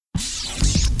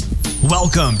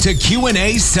Welcome to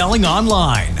Q&A Selling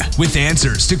Online, with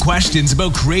answers to questions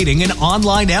about creating an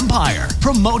online empire,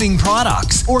 promoting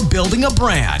products, or building a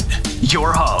brand.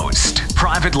 Your host,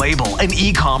 private label and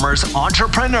e-commerce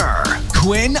entrepreneur,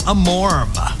 Quinn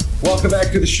Amorm. Welcome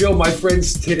back to the show, my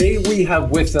friends. Today we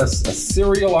have with us a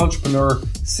serial entrepreneur,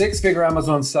 six-figure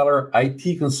Amazon seller,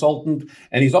 IT consultant,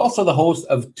 and he's also the host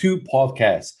of two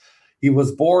podcasts. He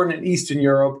was born in Eastern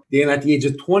Europe. Then at the age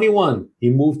of 21, he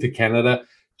moved to Canada,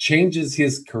 changes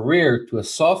his career to a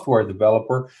software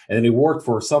developer, and then he worked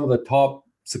for some of the top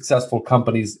successful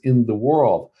companies in the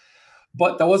world.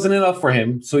 But that wasn't enough for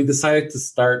him, so he decided to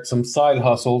start some side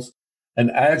hustles, an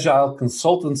agile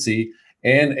consultancy,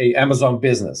 and an Amazon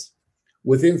business.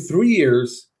 Within 3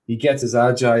 years, he gets his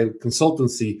agile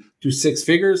consultancy to six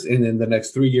figures, and in the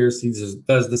next 3 years, he just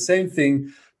does the same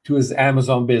thing to his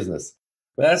Amazon business.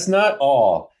 But that's not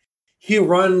all. He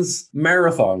runs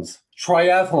marathons,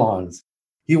 triathlons.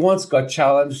 He once got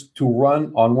challenged to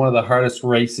run on one of the hardest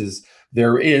races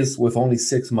there is with only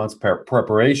 6 months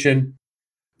preparation.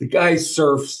 The guy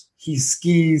surfs, he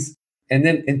skis, and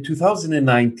then in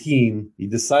 2019, he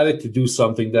decided to do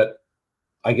something that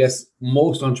I guess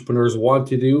most entrepreneurs want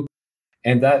to do,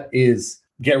 and that is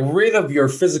get rid of your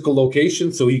physical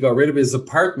location. So he got rid of his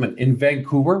apartment in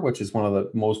Vancouver, which is one of the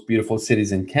most beautiful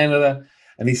cities in Canada,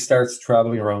 and he starts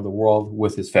traveling around the world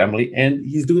with his family, and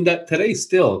he's doing that today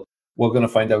still. We're going to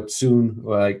find out soon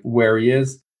where he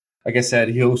is. Like I said,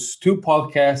 he hosts two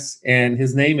podcasts, and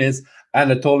his name is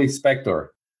Anatoly Spector.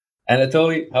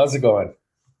 Anatoly, how's it going?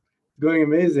 Going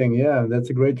amazing. Yeah, that's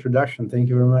a great introduction. Thank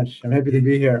you very much. I'm happy to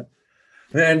be here.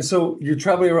 And so you're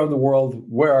traveling around the world.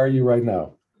 Where are you right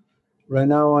now? Right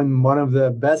now, I'm one of the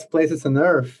best places on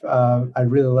earth. I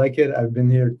really like it. I've been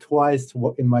here twice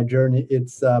in my journey.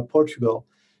 It's Portugal.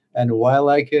 And why I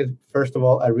like it, first of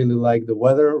all, I really like the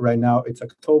weather. Right now, it's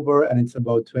October and it's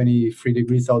about 23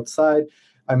 degrees outside.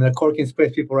 I'm in a co-working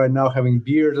space. People right now having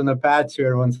beers on the patio.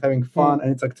 Everyone's having fun, and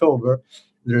it's October.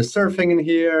 There's surfing in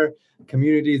here.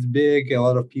 Community is big. A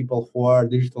lot of people who are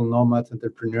digital nomads,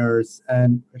 entrepreneurs,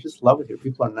 and I just love it here.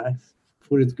 People are nice.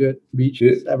 Food is good.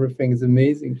 Beaches, everything is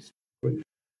amazing. You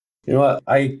know what?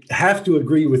 I have to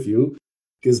agree with you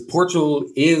because Portugal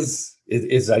is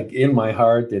like in my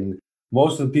heart, and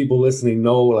most of the people listening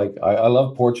know, like, I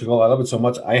love Portugal. I love it so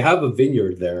much. I have a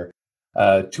vineyard there,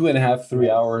 2.5, 3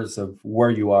 hours of where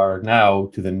you are now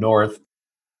to the north,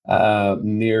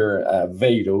 near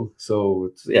Aveiro. So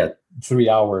it's 3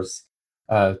 hours,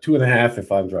 2.5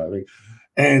 if I'm driving.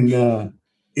 And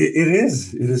it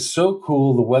is so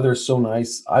cool. The weather is so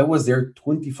nice. I was there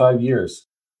 25 years.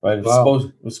 Right, it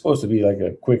was supposed to be like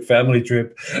a quick family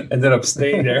trip. Ended up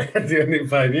staying there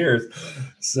 25 years.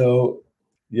 So,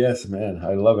 yes, man,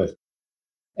 I love it.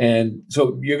 And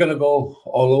so you're going to go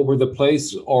all over the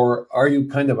place, or are you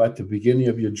kind of at the beginning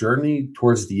of your journey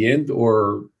towards the end,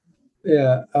 or?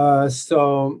 Yeah.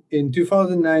 So in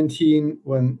 2019,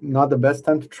 when not the best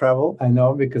time to travel, I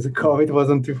know, because COVID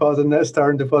was in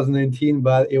 2019,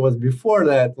 but it was before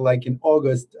that, like in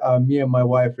August, me and my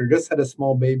wife, we just had a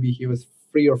small baby. He was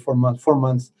 4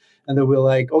 months. And then we're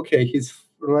like, okay, he's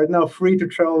right now free to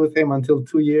travel with him until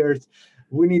 2 years.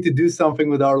 We need to do something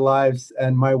with our lives.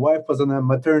 And my wife was on a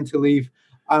maternity leave.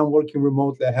 I'm working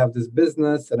remotely. I have this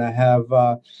business, and I have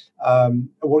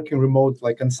working remote,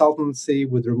 like consultancy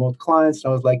with remote clients.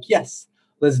 And I was like, yes,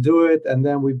 let's do it. And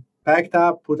then we packed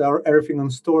up, put our everything on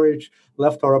storage,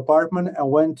 left our apartment, and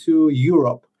went to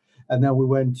Europe. And then we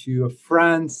went to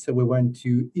France, we went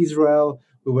to Israel,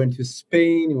 we went to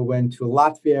Spain, we went to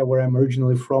Latvia, where I'm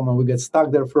originally from, and we got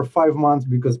stuck there for 5 months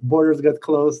because borders got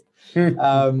closed.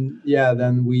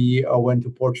 Then we went to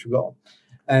Portugal.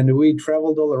 And we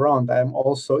traveled all around. I'm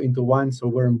also into wine, so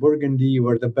we're in Burgundy,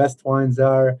 where the best wines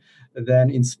are.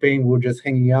 Then in Spain, we're just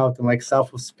hanging out in like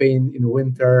south of Spain in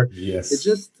winter. Yes, it's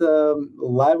just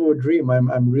life of a dream.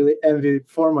 I'm really envied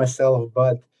for myself,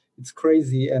 but it's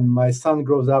crazy. And my son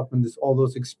grows up in all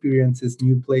those experiences,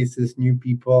 new places, new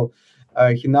people.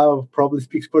 He now probably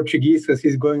speaks Portuguese because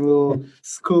he's going to a little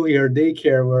school here,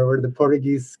 daycare, where the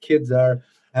Portuguese kids are.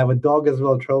 I have a dog as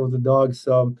well, travel with the dog.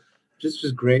 So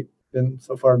just great.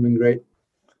 So far been great.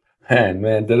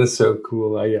 Man, that is so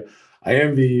cool. I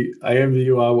envy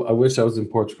you. I wish I was in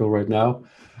Portugal right now.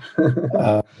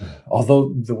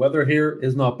 Although the weather here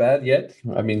is not bad yet.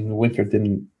 I mean, winter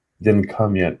didn't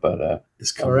come yet, but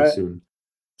it's coming soon.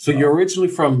 So you're originally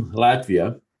from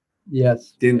Latvia.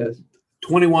 Yes. Yes.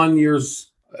 21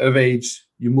 years of age,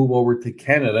 you move over to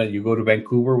Canada. You go to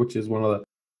Vancouver, which is one of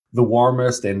the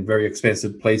warmest and very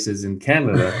expensive places in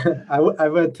Canada. I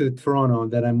went to Toronto,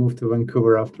 then I moved to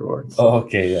Vancouver afterwards. Oh,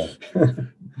 okay, yeah.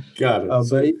 Got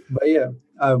it. But yeah,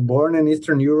 born in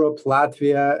Eastern Europe,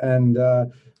 Latvia, and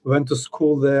went to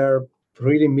school there.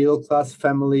 Really middle class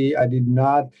family. I did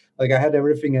not like I had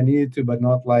everything I needed to, but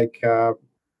not like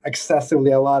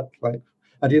excessively a lot. Like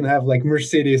I didn't have like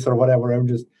Mercedes or whatever. I'm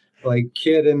just like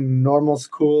kid in normal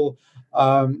school.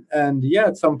 And yeah,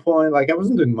 at some point, like I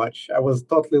wasn't doing much. I was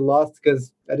totally lost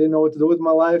because I didn't know what to do with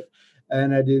my life,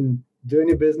 and I didn't do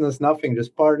any business, nothing,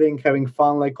 just partying, having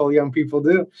fun like all young people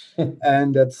do.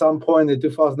 And at some point, the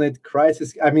 2008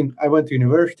 crisis, I mean, I went to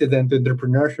university, then to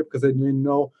entrepreneurship because I didn't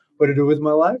know what to do with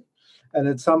my life. And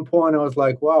at some point, I was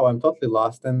like, wow, I'm totally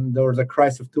lost. And there was a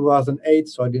crisis of 2008,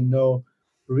 so I didn't know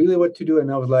really what to do. And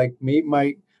I was like,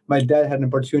 my dad had an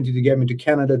opportunity to get me to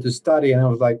Canada to study, and I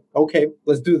was like, okay,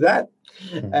 let's do that.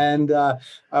 And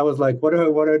I was like, what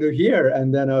do I do here?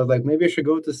 And then I was like, maybe I should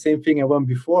go to the same thing I went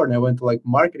before. And I went to like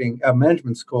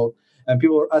management school. And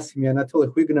people were asking me, Anatoly,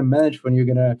 who are you going to manage when you're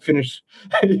going to finish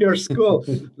your school?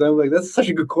 And I'm like, that's such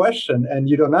a good question. And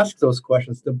you don't ask those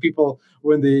questions. The people,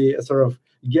 when they sort of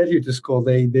get you to school,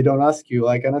 they don't ask you,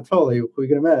 like, Anatoly, who are you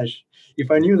going to manage?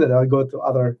 If I knew that, I'd go to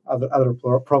other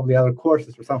probably other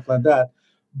courses or something like that.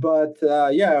 But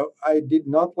yeah, I did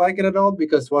not like it at all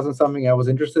because it wasn't something I was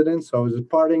interested in. So I was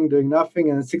partying, doing nothing.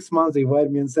 And in 6 months, they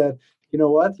invited me and said, you know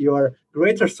what? Your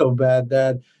grades are so bad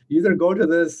that you either go to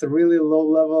this really low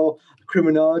level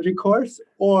criminology course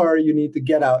or you need to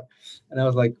get out. And I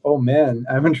was like, oh man,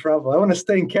 I'm in trouble. I want to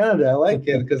stay in Canada. I like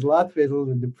it because Latvia is a little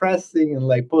bit depressing and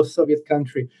like post-Soviet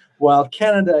country, while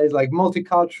Canada is like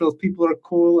multicultural. People are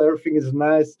cool. Everything is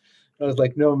nice. I was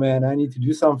like, no, man, I need to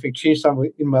do something, change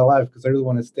something in my life because I really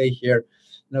want to stay here.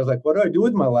 And I was like, what do I do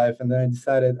with my life? And then I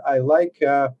decided I like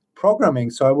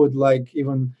programming. So I would like,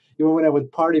 even when I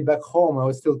would party back home, I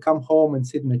would still come home and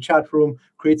sit in a chat room,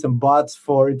 create some bots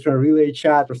for internet relay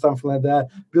chat or something like that,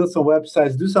 build some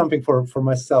websites, do something for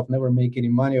myself, never make any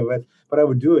money of it. But I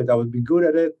would do it. I would be good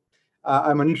at it.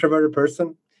 I'm an introverted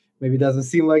person. Maybe it doesn't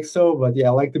seem like so, but yeah,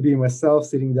 I like to be myself,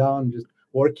 sitting down, just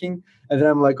working. And then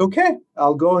I'm like, okay,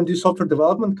 I'll go and do software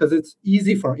development because it's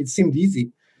easy for me. It seemed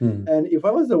easy. And if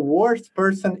I was the worst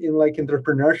person in like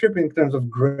entrepreneurship in terms of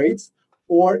grades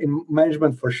or in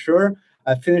management for sure,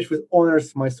 I finished with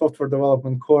honors my software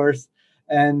development course.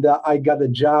 And I got a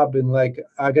job I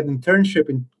got an internship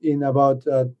in about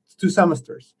 2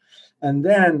 semesters. And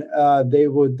then they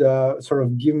would sort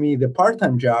of give me the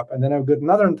part-time job. And then I got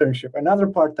another internship, another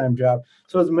part-time job.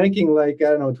 So I was making like,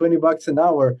 I don't know, $20 an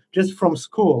hour just from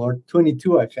school, or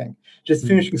 22, I think, just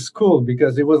finishing school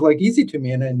because it was like easy to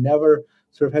me. And I never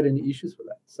sort of had any issues with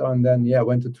that. So, and then, yeah,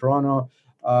 went to Toronto,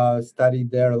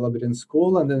 studied there a little bit in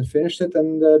school, and then finished it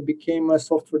and became a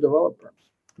software developer.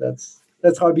 That's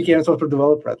how I became a software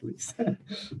developer, at least.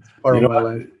 Part of my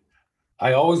life.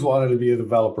 I always wanted to be a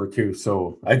developer too.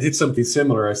 So I did something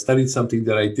similar. I studied something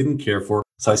that I didn't care for.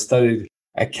 So I studied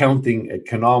accounting,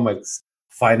 economics,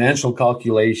 financial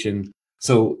calculation.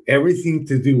 So everything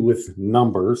to do with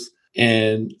numbers.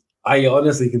 And I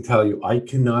honestly can tell you, I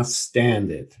cannot stand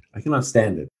it. I cannot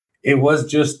stand it. It was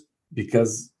just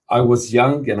because I was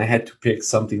young and I had to pick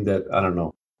something that, I don't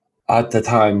know, at the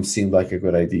time seemed like a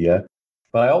good idea.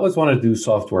 But I always wanted to do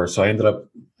software. So I ended up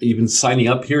even signing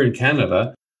up here in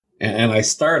Canada. And I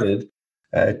started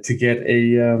to get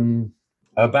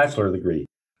a bachelor degree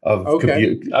of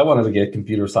I wanted to get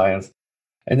computer science.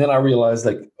 And then I realized,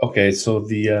 like, okay, so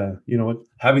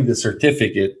having the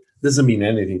certificate doesn't mean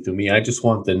anything to me. I just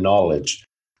want the knowledge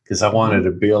because I wanted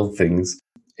to build things.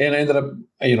 And I ended up,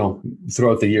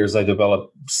 throughout the years, I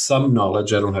developed some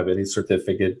knowledge. I don't have any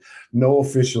certificate, no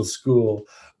official school,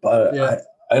 but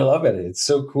I love it. It's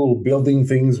so cool building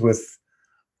things with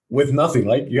nothing.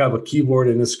 Like you have a keyboard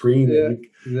and a screen. Yeah,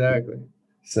 exactly.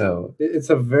 So it's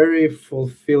a very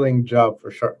fulfilling job for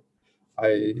sure.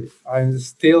 I'm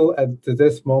still at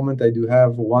this moment, I do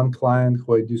have one client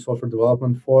who I do software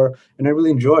development for, and I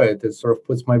really enjoy it. It sort of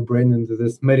puts my brain into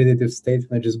this meditative state,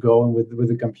 and I just go in with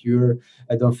the computer.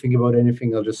 I don't think about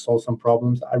anything. I'll just solve some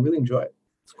problems. I really enjoy it.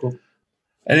 It's cool.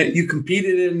 And you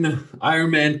competed in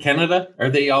Ironman Canada. Are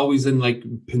they always in like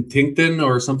Penticton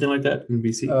or something like that in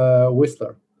BC?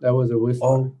 Whistler. That was a Whistler.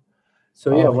 Oh.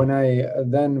 So yeah, when I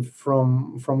then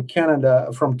from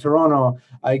Canada, from Toronto,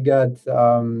 I got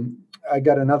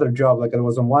another job. Like I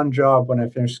was on one job when I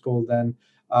finished school. Then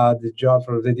the job,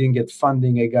 or they didn't get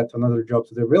funding. I got another job,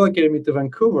 so they relocated me to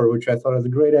Vancouver, which I thought was a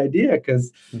great idea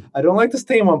because I don't like to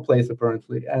stay in one place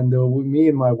apparently. And me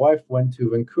and my wife went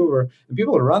to Vancouver, and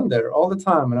people run there all the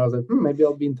time. And I was like, maybe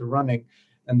I'll be into running.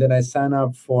 And then I signed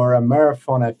up for a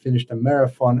marathon. I finished a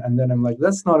marathon, and then I'm like,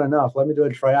 that's not enough. Let me do a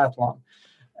triathlon.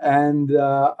 And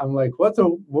I'm like, what's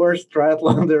the worst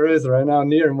triathlon there is right now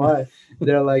near my?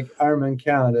 They're like Ironman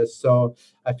Canada. So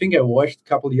I think I watched a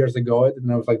couple of years ago it,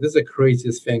 and I was like, this is the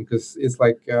craziest thing because it's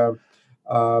like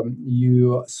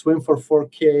you swim for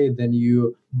 4K, then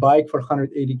you bike for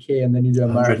 180K, and then you do a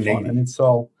marathon, and it's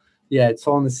all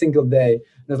in a single day.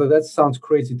 And I was like, that sounds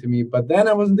crazy to me. But then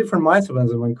I was in different mindset when I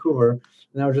was in Vancouver,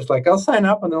 and I was just like, I'll sign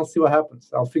up and I'll see what happens.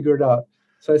 I'll figure it out.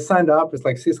 So I signed up. It's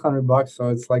like $600, so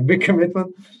it's like big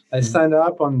commitment. I signed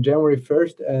up on January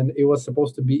 1st, and it was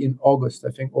supposed to be in August, I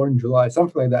think, or in July,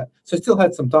 something like that. So I still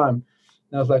had some time.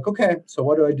 And I was like, okay, so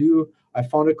what do? I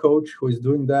found a coach who is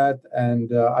doing that,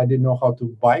 and I didn't know how to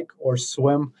bike or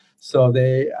swim. So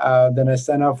then I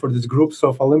signed up for this groups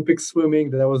of Olympic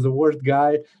swimming. That I was the worst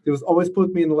guy. They was always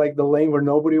put me in like the lane where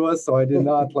nobody was, so I did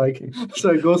not like.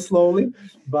 So I go slowly,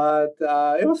 but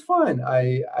it was fine.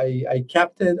 I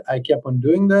kept it. I kept on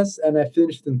doing this, and I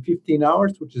finished in 15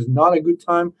 hours, which is not a good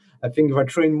time. I think if I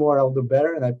train more, I'll do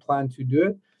better, and I plan to do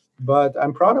it. But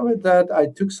I'm proud of it that I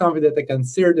took something that I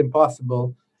considered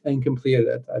impossible and completed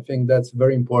it. I think that's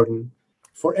very important.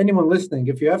 For anyone listening,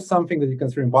 if you have something that you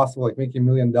consider impossible, like making $1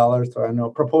 million, or I don't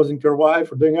know, proposing to your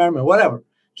wife or doing Ironman, whatever,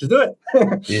 just do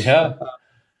it. Yeah.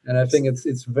 And I think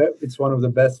it's one of the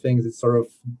best things. It sort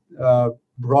of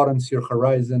broadens your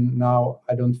horizon. Now,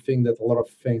 I don't think that a lot of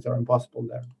things are impossible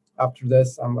there. After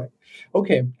this, I'm like,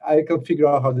 okay, I can figure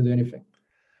out how to do anything.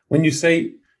 When you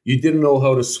say you didn't know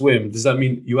how to swim, does that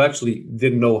mean you actually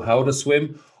didn't know how to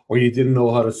swim, or you didn't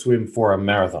know how to swim for a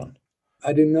marathon?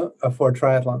 I didn't know for a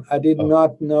triathlon. I did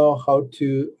not know how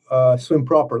to swim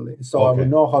properly. So I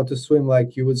would know how to swim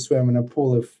like you would swim in a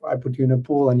pool. If I put you in a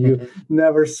pool and you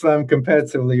never swam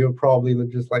competitively, you'll probably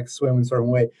just like swim in a certain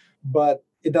way. But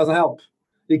it doesn't help.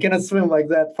 You cannot swim like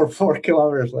that for 4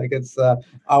 kilometers. Like it's an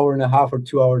hour and a half or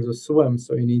 2 hours of swim.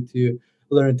 So you need to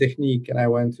learn technique. And I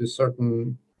went to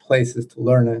certain places to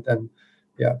learn it. And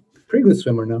pretty good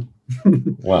swimmer now.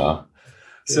 Wow.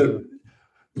 So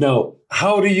now,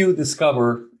 how do you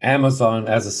discover Amazon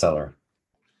as a seller?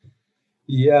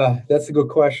 Yeah, that's a good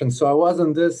question. So I was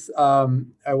in this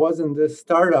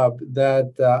startup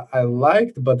that I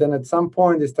liked, but then at some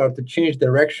point they started to change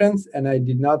directions, and I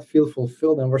did not feel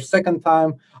fulfilled. And for a second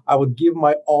time, I would give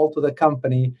my all to the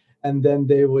company, and then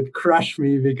they would crush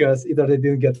me because either they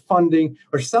didn't get funding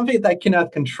or something that I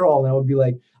cannot control. And I would be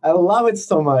like, I love it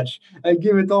so much. I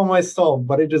give it all my soul,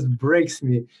 but it just breaks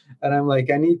me. And I'm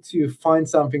like, I need to find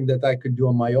something that I could do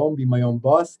on my own, be my own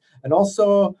boss. And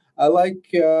also, I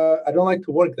don't like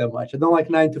to work that much. I don't like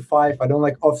 9 to 5. I don't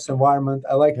like office environment.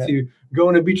 I like to go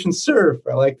on the beach and surf.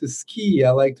 I like to ski.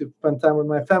 I like to spend time with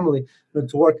my family, not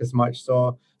to work as much.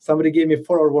 So somebody gave me a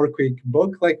 4-hour work week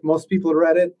book, like most people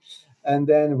read it. And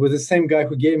then with the same guy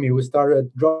who gave me, we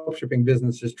started drop shipping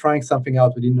business, just trying something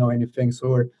out. We didn't know anything. So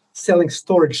we're selling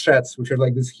storage sheds, which are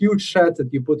like this huge shed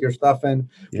that you put your stuff in.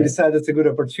 We decided it's a good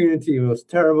opportunity. It was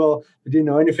terrible. We didn't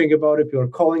know anything about it. People were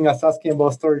calling us, asking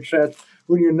about storage sheds.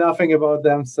 We knew nothing about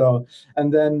them. So,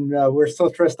 and then we're so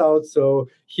stressed out. So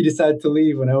he decided to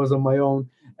leave when I was on my own.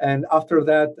 And after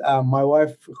that, my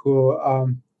wife, who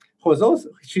was also,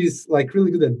 she's like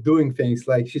really good at doing things.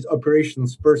 Like she's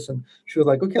operations person. She was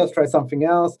like, okay, let's try something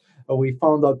else. We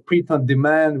found out Print on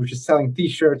Demand, which is selling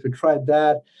T-shirts. We tried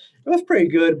that. It was pretty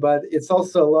good, but it's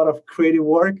also a lot of creative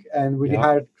work. And we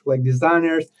hired like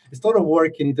designers. It's a lot of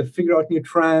work. You need to figure out new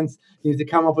trends. You need to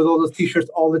come up with all those T-shirts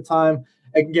all the time.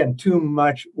 Again, too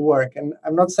much work. And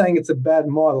I'm not saying it's a bad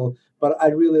model, but I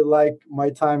really like my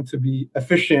time to be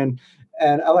efficient.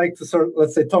 And I like to sort of,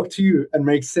 let's say, talk to you and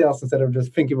make sales instead of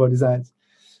just thinking about designs.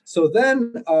 So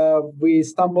then we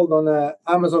stumbled on an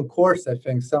Amazon course. I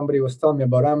think somebody was telling me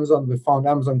about Amazon. We found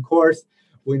Amazon course.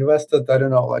 We invested, I don't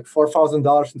know, like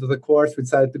 $4,000 into the course. We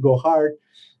decided to go hard.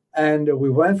 And we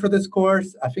went for this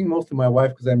course. I think mostly my wife,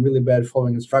 because I'm really bad at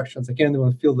following instructions. I can't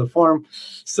even fill the form.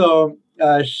 So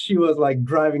she was like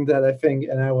driving that, I think,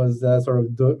 and I was sort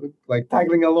of like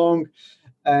tagging along.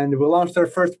 And we launched our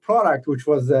first product, which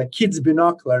was kids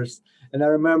binoculars. And I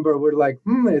remember we're like,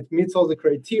 it meets all the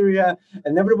criteria,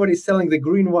 and everybody's selling the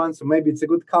green one, so maybe it's a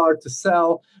good color to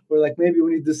sell. We're like, maybe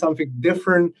we need to do something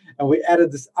different. And we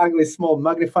added this ugly small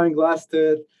magnifying glass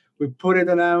to it. We put it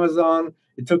on Amazon.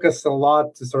 It took us a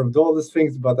lot to sort of do all these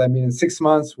things, but I mean, in 6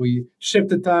 months, we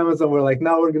shipped it to Amazon. We're like,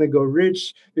 now we're going to go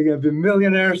rich. We're going to be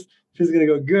millionaires. It's going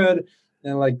to go good.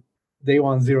 And like day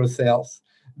 1, 0 sales.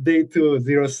 Day 2,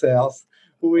 0 sales.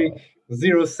 Week,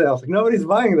 0 sales. Like nobody's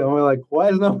buying them. We're like, why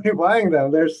is nobody buying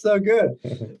them? They're so good.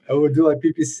 I would do like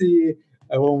PPC.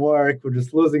 I won't work. We're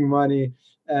just losing money.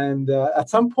 And at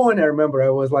some point, I remember I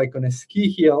was like on a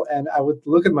ski hill, and I would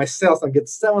look at my sales and get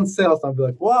 7 sales, and I'd be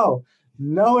like, wow,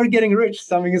 now we're getting rich.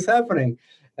 Something is happening.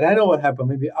 And I know what happened.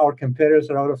 Maybe our competitors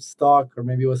are out of stock, or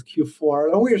maybe it was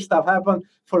Q4. And weird stuff happened.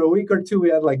 For a week or two, we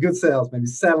had like good sales, maybe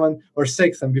 7 or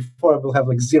 6. And before we'll have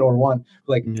like 0 or 1.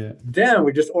 Like, damn,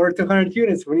 we just ordered 200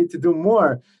 units. We need to do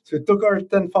more. So we took our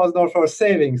 $10,000 for our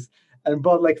savings and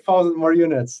bought like 1,000 more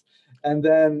units. And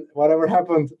then whatever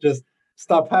happened just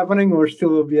stopped happening. We're still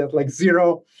will be at like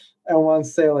 0 and 1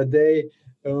 sale a day.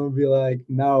 And we'll be like,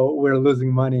 now we're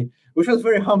losing money, which was a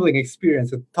very humbling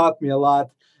experience. It taught me a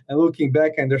lot. And looking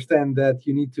back, I understand that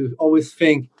you need to always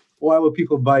think, why would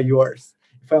people buy yours?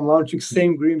 If I'm launching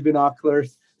same green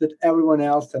binoculars that everyone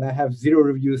else, and I have 0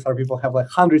 reviews, or people have like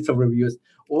hundreds of reviews,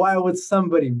 why would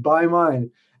somebody buy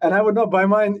mine? And I would not buy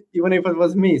mine even if it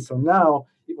was me. So now,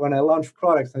 when I launch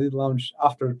products, I did launch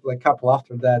after like a couple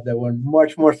after that were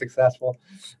much more successful.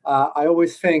 I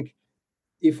always think,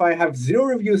 if I have 0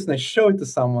 reviews and I show it to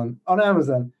someone on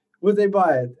Amazon, would they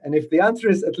buy it? And if the answer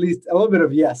is at least a little bit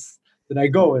of yes, then I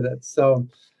go with it. So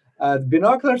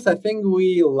binoculars, I think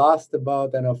we lost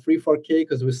about 3-4K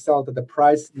because we sold at the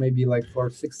price maybe like for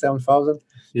 6,000-7,000.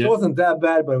 Yeah. So it wasn't that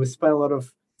bad, but we spent a lot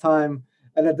of time.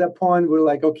 And at that point, we're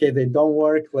like, okay, they don't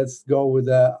work. Let's go with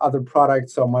other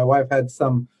products. So my wife had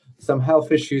some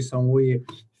health issues, and we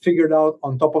figured out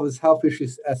on top of this health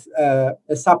issues as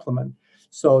a supplement,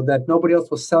 so that nobody else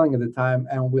was selling at the time.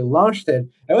 And we launched it.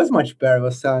 It was much better. It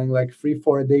was selling like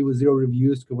 3-4 a day with 0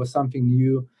 reviews. It was something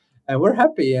new. And we're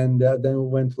happy. And then we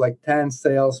went to like 10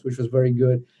 sales, which was very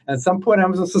good. And at some point,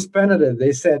 Amazon suspended it.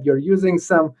 They said, you're using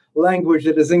some language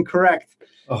that is incorrect.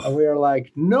 Oh. And we were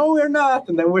like, no, we're not.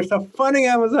 And then we started funding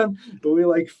Amazon. We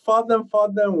like fought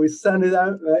them. We sent it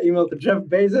out, email to Jeff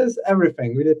Bezos,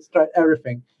 everything. We did try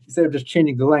everything. Instead of just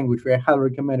changing the language, we highly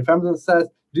recommend. If Amazon says,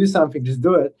 do something, just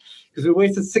do it. Because we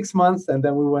wasted 6 months. And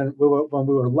then when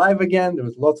we were live again, there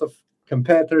was lots of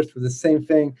competitors for the same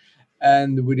thing.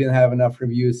 And we didn't have enough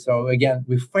reviews. So again,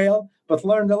 we failed, but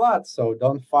learned a lot. So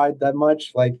don't fight that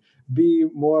much. Like, be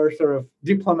more sort of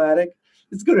diplomatic.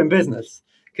 It's good in business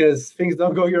because things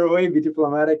don't go your way. Be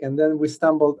diplomatic. And then we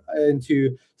stumbled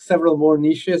into several more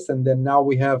niches. And then now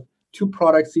we have 2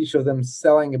 products, each of them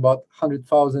selling about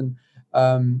 100,000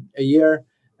 a year.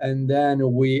 And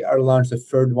then we are launched a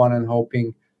third one and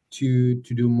hoping to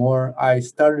do more. I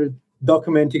started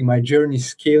documenting my journey,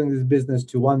 scaling this business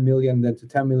to 1 million, then to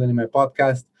 10 million in my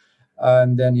podcast.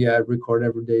 And then, I record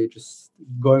every day, just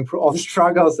going through all the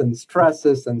struggles and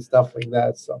stresses and stuff like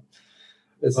that. So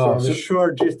it's the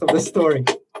short gist of the story.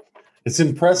 It's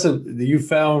impressive that you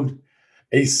found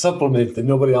a supplement that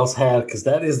nobody else had, because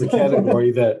that is the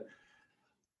category that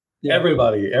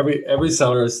everybody, every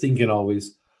seller is thinking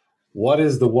always, what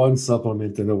is the one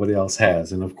supplement that nobody else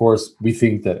has? And of course, we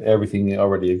think that everything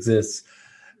already exists.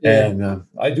 Yeah. And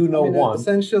I do know one.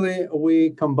 Essentially,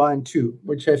 we combine 2,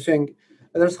 which I think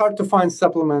there's hard to find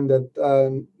supplement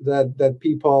that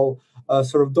people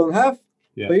sort of don't have.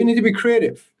 Yeah. But you need to be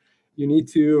creative. You need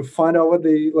to find out what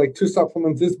they like. 2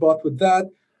 supplements this bought with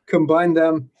that, combine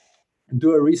them,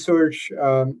 do a research,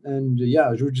 and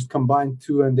we just combined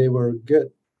 2 and they were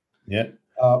good. Yeah.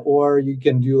 Or you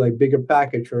can do like bigger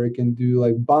package, or you can do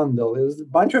like bundle. There's a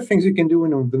bunch of things you can do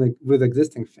with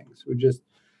existing things. We just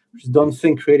don't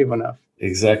think creative enough.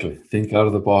 Exactly. Think out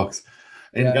of the box.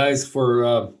 And guys,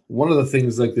 for one of the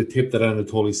things, like the tip that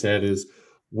Anatoly said, is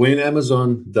when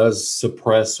Amazon does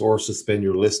suppress or suspend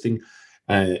your listing,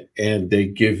 and they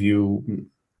give you,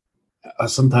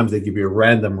 sometimes they give you a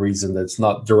random reason that's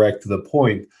not direct to the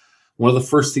point. One of the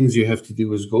first things you have to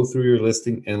do is go through your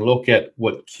listing and look at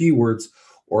what keywords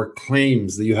or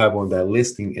claims that you have on that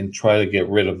listing and try to get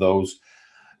rid of those.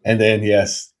 And then,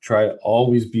 try to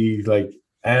always be like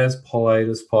as polite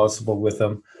as possible with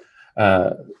them,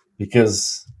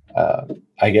 because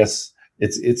I guess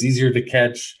it's easier to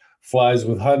catch flies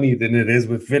with honey than it is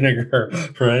with vinegar,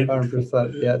 right?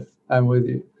 100%. Yes, I'm with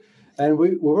you. And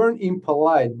we weren't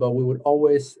impolite, but we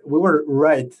were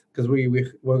right, because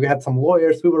we had some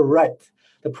lawyers. We were right.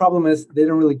 The problem is they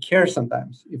don't really care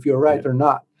sometimes if you're right or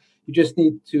not. You just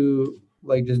need to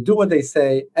just do what they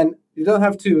say, and you don't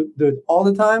have to do it all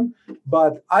the time.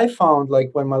 But I found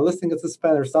when my listing gets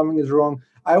suspended or something is wrong,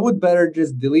 I would better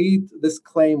just delete this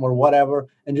claim or whatever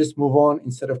and just move on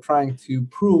instead of trying to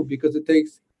prove, because it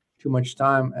takes too much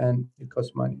time and it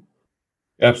costs money.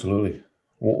 Absolutely.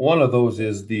 One of those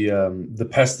is the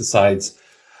pesticides.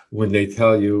 When they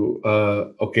tell you,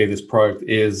 okay, this product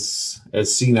is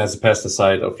seen as a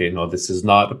pesticide. Okay, no, this is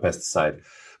not a pesticide.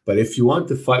 But if you want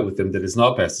to fight with them that it's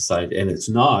not pesticide, and it's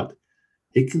not,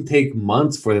 it can take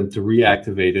months for them to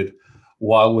reactivate it.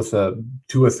 While with a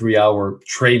 2 or 3 hour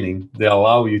training, they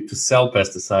allow you to sell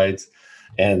pesticides.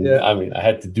 And I mean, I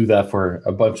had to do that for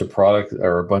a bunch of products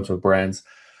or a bunch of brands.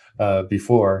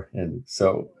 before, and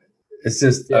so it's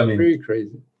just, I mean, pretty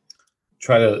crazy.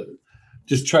 try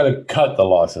to cut the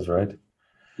losses, right?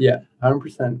 Yeah,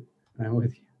 100%. I'm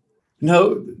with you.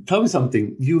 Now, tell me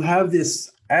something. You have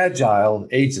this agile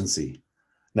agency.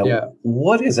 Now,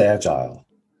 what is agile?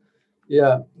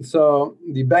 Yeah. So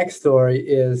the backstory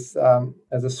is,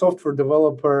 as a software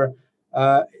developer,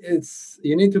 it's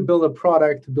you need to build a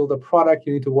product. To build a product,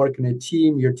 you need to work in a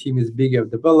team. Your team is big. You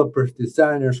have developers,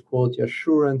 designers, quality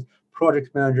assurance,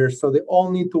 project managers. So they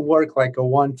all need to work like a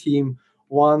one team,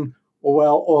 one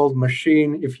well-oiled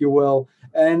machine, if you will.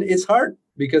 And it's hard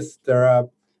because there are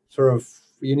sort of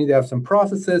you need to have some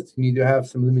processes. You need to have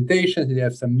some limitations. You need to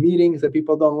have some meetings that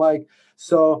people don't like.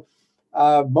 So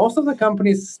most of the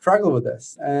companies struggle with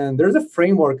this, and there's a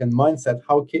framework and mindset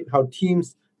how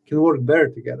teams can work better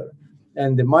together.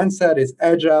 And the mindset is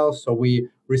agile, so we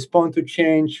respond to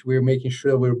change. We're making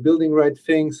sure that we're building right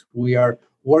things. We are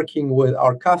working with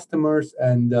our customers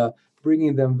and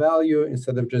bringing them value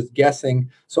instead of just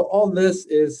guessing. So all this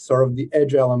is sort of the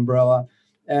agile umbrella.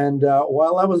 And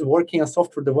while I was working as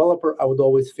software developer, I would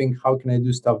always think, how can I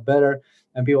do stuff better?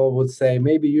 And people would say,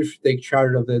 maybe you should take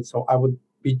charge of it. So I would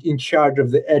be in charge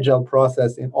of the agile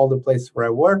process in all the places where I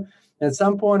work. And at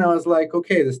some point, I was like,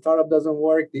 okay, the startup doesn't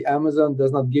work. The Amazon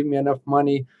does not give me enough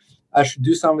money. I should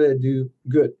do something that do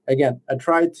good. Again,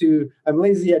 I'm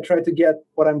lazy. I try to get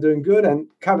what I'm doing good and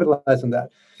capitalize on that.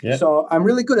 Yeah. So I'm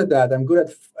really good at that. I'm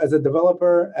good as a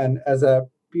developer and as a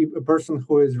person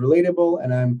who is relatable.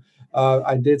 And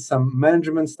I did some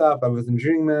management stuff. I was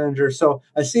engineering manager. So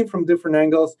I see from different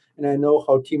angles and I know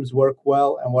how teams work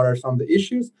well and what are some of the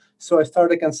issues. So I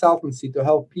started a consultancy to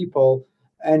help people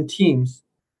and teams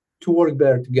to work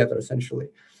better together, essentially.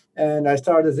 And I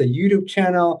started as a YouTube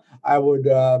channel.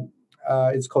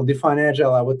 It's called Define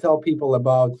Agile. I would tell people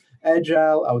about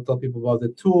Agile. I would tell people about the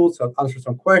tools. I'd answer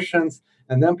some questions.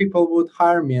 And then people would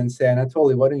hire me and say,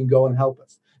 Anatoly, why don't you go and help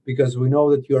us? Because we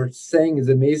know that you're saying is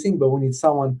amazing, but we need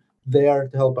someone there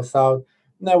to help us out.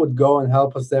 And I would go and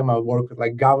help them. I would work with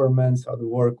like governments. I would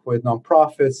work with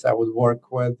nonprofits. I would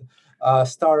work with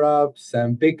startups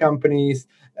and big companies,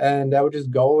 and I would just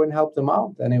go and help them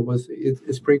out. And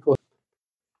it's pretty cool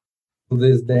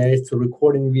these days to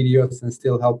recording videos and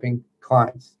still helping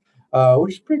clients,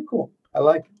 which is pretty cool. I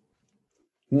like it.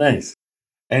 Nice.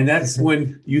 And that's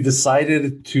when you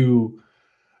decided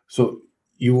so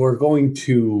you were going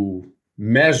to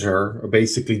measure or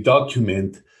basically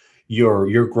document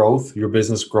your growth, your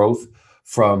business growth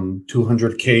from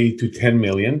 200K to 10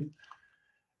 million.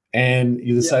 And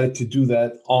you decided to do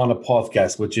that on a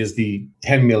podcast, which is the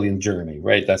 10 million journey,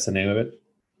 right? That's the name of it?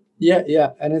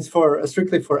 Yeah. And it's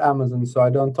strictly for Amazon. So I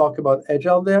don't talk about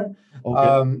Agile there.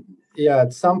 Okay.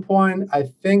 At some point, I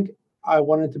think I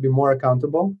wanted to be more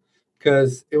accountable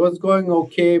because it was going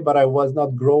okay, but I was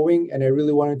not growing. And I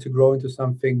really wanted to grow into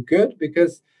something good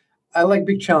because I like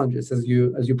big challenges, as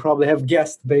you probably have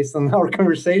guessed based on our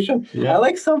conversation. Yeah. I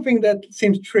like something that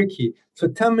seems tricky. So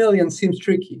 10 million seems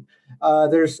tricky.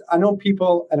 I know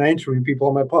people, and I interview people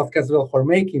on my podcast as well, who are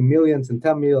making millions and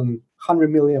 10 million, 100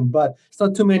 million, but it's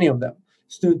not too many of them.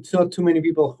 It's not too many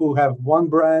people who have one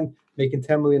brand making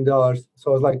 $10 million. So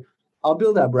I was like, I'll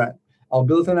build that brand. I'll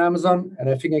build it on Amazon, and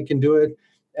I think I can do it.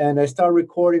 And I started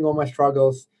recording all my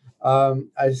struggles.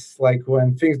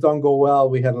 When things don't go well,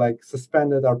 we had like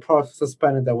our process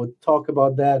suspended. I would talk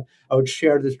about that. I would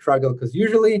share the struggle because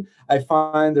usually I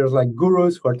find there's like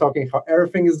gurus who are talking how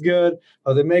everything is good,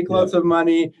 how they make lots of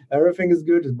money, everything is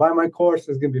good, just buy my course,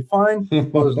 it's gonna be fine.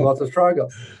 Well, there's lots of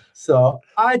struggles. So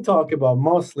I talk about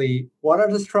mostly what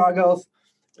are the struggles,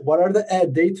 what are the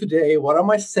day to day, what are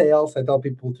my sales. I tell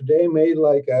people today made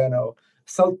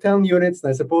sell 10 units and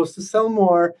I'm supposed to sell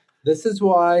more. This is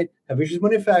why I have issues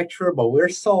with manufacturer, but we're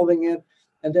solving it.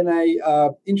 And then I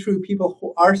interview people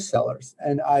who are sellers.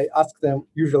 And I ask them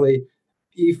usually,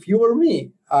 if you were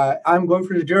me, I'm going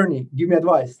through the journey, give me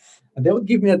advice. And they would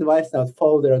give me advice and I would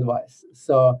follow their advice.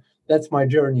 So that's my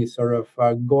journey, sort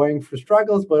of going through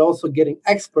struggles, but also getting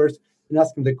experts and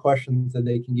asking the questions that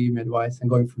they can give me advice and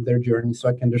going through their journey so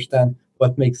I can understand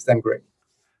what makes them great.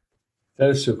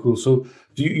 That is so cool. So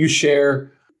do you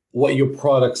share what your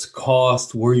products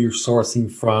cost, where you're sourcing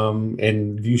from,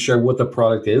 and do you share what the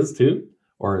product is too?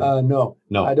 Or no,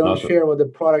 I don't share what the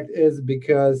product is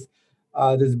because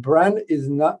this brand is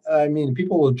not. I mean,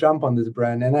 people will jump on this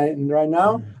brand, and right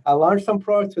now I launched some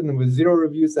products with 0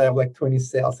 reviews. I have like 20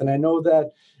 sales, and I know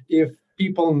that if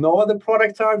people know what the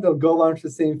products are, they'll go launch the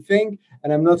same thing.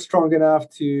 And I'm not strong enough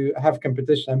to have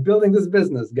competition. I'm building this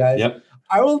business, guys. Yep.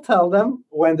 I will tell them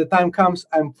when the time comes.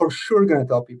 I'm for sure going to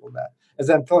tell people that. As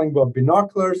I'm telling about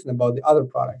binoculars and about the other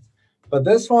products. But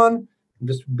this one, I'm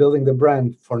just building the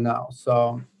brand for now.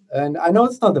 So, and I know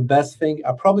it's not the best thing.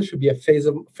 I probably should be a face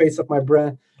of my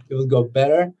brand. It would go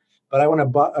better, but I want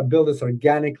to build this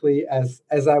organically as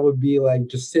I would be like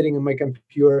just sitting in my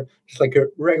computer, just like a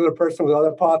regular person without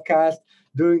a podcast,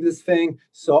 doing this thing.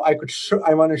 So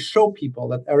I want to show people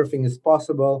that everything is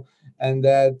possible, and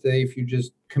that if you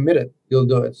just commit it, you'll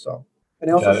do it. So, and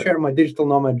I also share my digital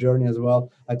nomad journey as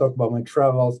well. I talk about my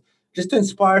travels, just to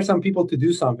inspire some people to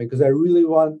do something, because I really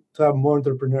want to have more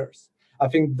entrepreneurs. I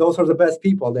think those are the best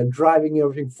people. They're driving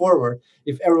everything forward.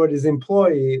 If everybody's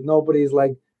employee, nobody's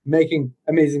like making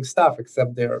amazing stuff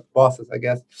except their bosses, I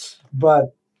guess.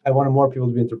 But I wanted more people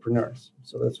to be entrepreneurs.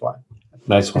 So that's why.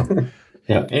 Nice one.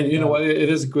 Yeah. And you know what? It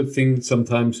is a good thing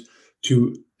sometimes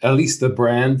to at least the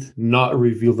brand, not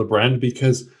reveal the brand,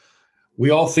 because we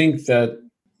all think that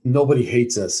nobody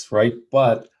hates us, right?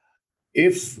 But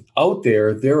if out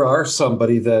there are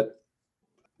somebody that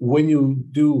when you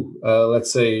do,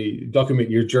 let's say,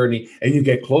 document your journey and you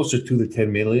get closer to the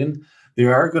 10 million,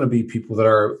 there are going to be people that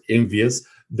are envious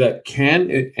that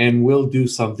can and will do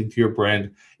something to your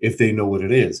brand if they know what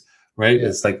it is, right? Yeah.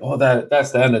 It's like, oh,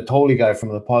 that's the Anatoly guy from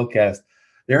the podcast.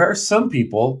 There are some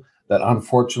people that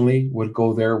unfortunately would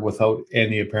go there without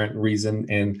any apparent reason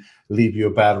and leave you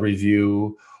a bad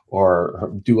review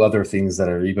or do other things that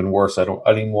are even worse. I don't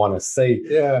even want to say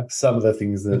some of the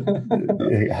things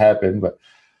that happen, but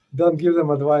don't give them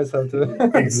advice how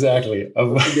to exactly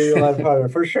to get your life harder.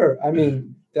 For sure. I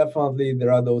mean, definitely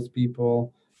there are those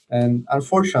people. And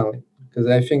unfortunately, because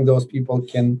I think those people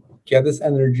can get this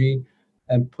energy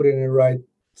and put it in the right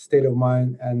state of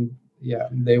mind, and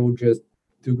they will just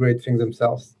do great things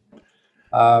themselves.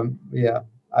 I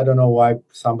don't know why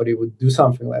somebody would do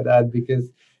something like that,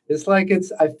 because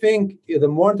I think the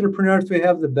more entrepreneurs we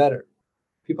have, the better.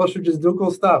 People should just do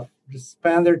cool stuff, just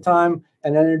spend their time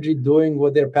and energy doing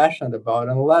what they're passionate about,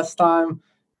 and less time,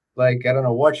 like, I don't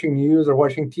know, watching news or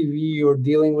watching TV or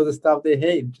dealing with the stuff they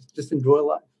hate. Just enjoy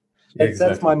life.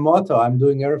 That's my motto. I'm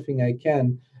doing everything I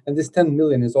can. And this 10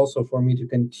 million is also for me to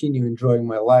continue enjoying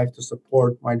my life, to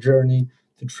support my journey,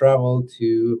 to travel,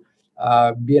 to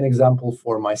be an example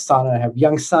for my son. I have a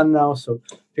young son now, so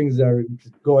things are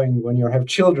going, when you have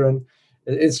children,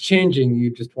 it's changing.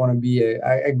 You just want to be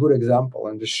a good example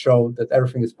and just show that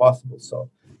everything is possible.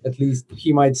 So at least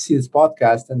he might see this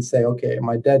podcast and say, okay,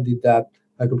 my dad did that.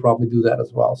 I could probably do that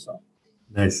as well. So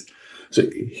nice. So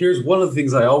here's one of the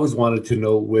things I always wanted to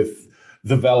know with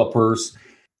developers.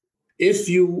 If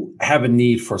you have a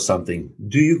need for something,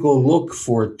 do you go look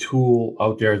for a tool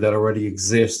out there that already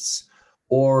exists,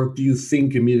 or do you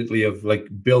think immediately of like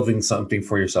building something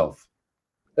for yourself?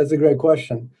 That's a great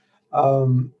question.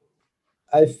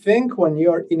 I think when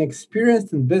you're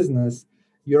inexperienced in business,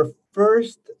 your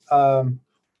first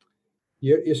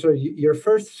your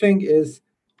first thing is,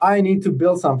 I need to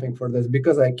build something for this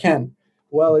because I can.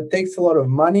 Well, it takes a lot of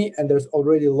money, and there's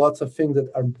already lots of things that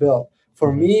are built.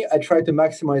 For me, I try to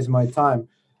maximize my time.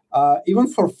 Even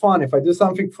for fun, if I do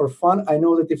something for fun, I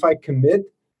know that if I commit,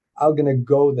 I'm going to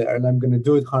go there and I'm going to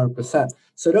do it 100%.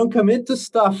 So I don't commit to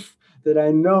stuff that I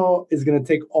know is going to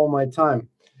take all my time.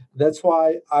 That's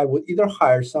why I would either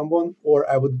hire someone, or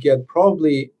I would get,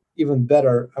 probably even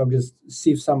better, I would just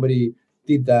see if somebody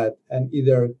did that and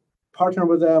either partner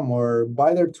with them or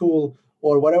buy their tool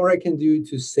or whatever I can do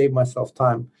to save myself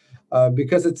time.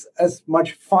 Because it's as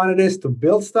much fun it is to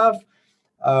build stuff.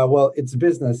 It's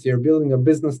business. You're building a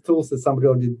business tools that somebody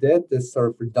already did. That's sort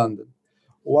of redundant.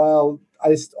 While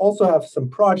I also have some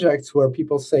projects where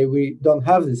people say, we don't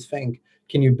have this thing,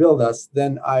 can you build us?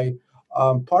 Then I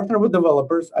partner with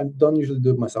developers. I don't usually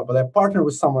do it myself, but I partner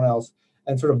with someone else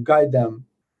and sort of guide them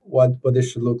what this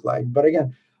should look like. But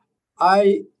again,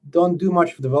 I don't do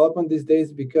much of development these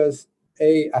days because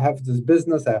I have this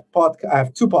business. I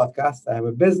have two podcasts. I have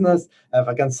a business. I have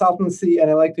a consultancy,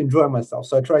 and I like to enjoy myself.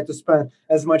 So I try to spend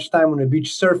as much time on the beach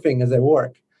surfing as I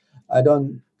work. I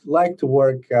don't like to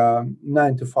work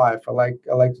 9 to 5. I like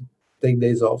to take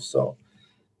days off. So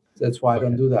that's why I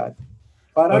don't do that.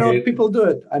 But I know people do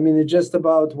it. I mean, it's just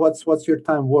about what's your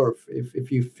time worth.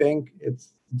 If you think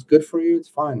it's good for you, it's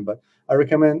fine. But I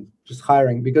recommend just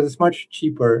hiring because it's much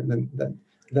cheaper than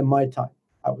my time,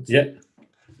 I would say. Yeah.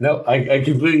 No, I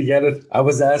completely get it. I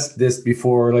was asked this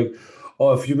before, like,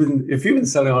 oh, if you've been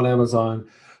selling on Amazon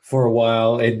for a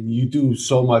while and you do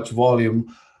so much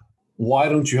volume, why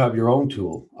don't you have your own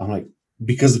tool? I'm like,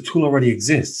 because the tool already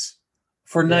exists.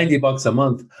 For $90 a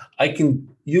month, I can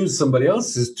use somebody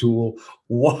else's tool.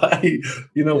 Why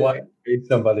pay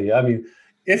somebody? I mean,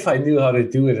 if I knew how to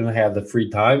do it and I had the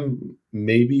free time,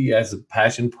 maybe as a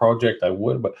passion project I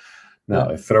would, but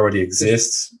no, if it already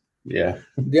exists. Yeah.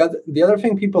 The other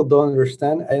thing people don't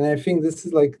understand, and I think this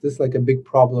is like a big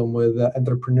problem with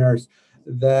entrepreneurs,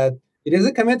 that it is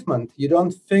a commitment. You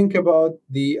don't think about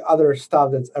the other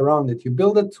stuff that's around it. You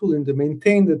build a tool and to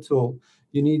maintain the tool.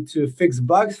 You need to fix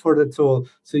bugs for the tool.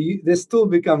 So this tool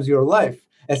becomes your life.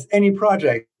 As any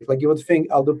project, like you would think,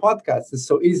 I'll do podcasts. It's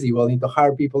so easy. Well, you need to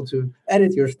hire people to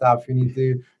edit your stuff. You need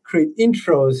to create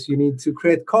intros. You need to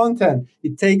create content.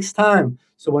 It takes time.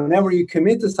 So whenever you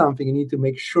commit to something, you need to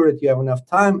make sure that you have enough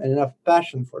time and enough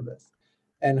passion for this.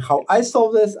 And how I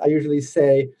solve this, I usually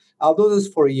say, I'll do this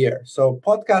for a year. So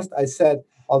podcast, I said,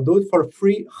 I'll do it for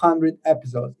 300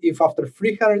 episodes. If after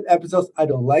 300 episodes, I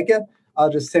don't like it, I'll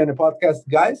just say on the podcast,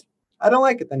 guys, I don't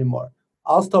like it anymore.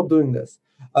 I'll stop doing this.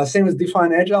 Same as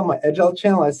Define Agile, my Agile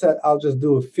channel, I said, I'll just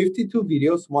do 52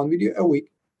 videos, one video a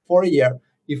week for a year.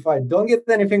 If I don't get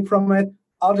anything from it,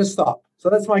 I'll just stop. So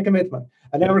that's my commitment.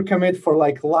 I never commit for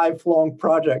like lifelong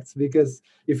projects, because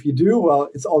if you do, well,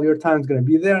 it's all your time is going to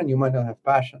be there and you might not have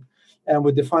passion. And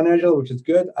with Define Agile, which is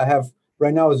good, I have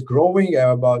right now is growing. I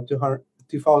have about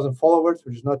 2,000 followers,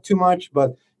 which is not too much,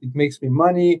 but it makes me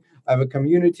money. I have a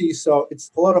community, so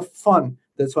it's a lot of fun.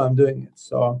 That's why I'm doing it.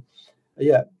 So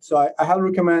yeah, so I highly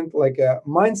recommend like a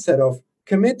mindset of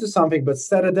commit to something, but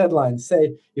set a deadline.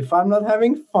 Say, if I'm not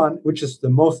having fun, which is the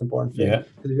most important thing,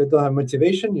 because if you don't have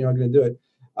motivation, you're not going to do it.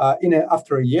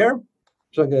 After a year,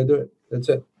 you're not going to do it. That's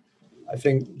it. I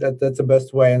think that's the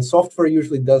best way. And software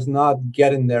usually does not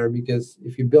get in there, because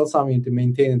if you build something, you need to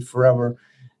maintain it forever.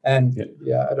 And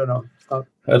I don't know. It's not,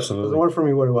 Absolutely. It doesn't work for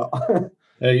me very well.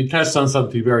 You touched on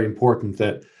something very important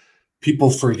that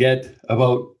people forget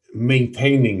about: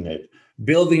 maintaining it.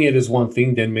 Building it is one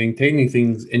thing, then maintaining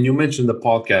things. And you mentioned the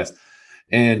podcast,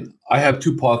 and I have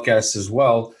 2 podcasts as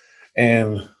well,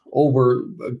 and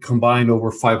combined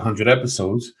over 500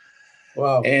 episodes.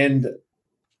 Wow. And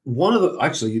one of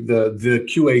the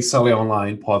QA Selling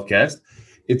Online podcast,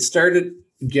 it started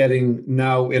getting,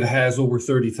 now it has over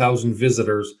 30,000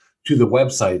 visitors to the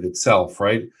website itself,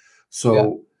 right?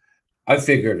 So I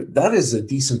figured that is a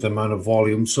decent amount of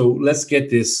volume. So let's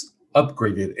get this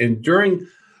upgraded. And during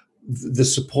the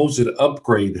supposed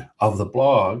upgrade of the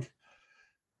blog,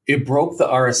 it broke the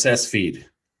RSS feed.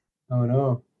 Oh,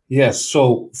 no. Yes.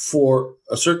 So for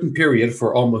a certain period,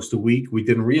 for almost a week, we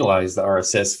didn't realize the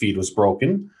RSS feed was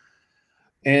broken.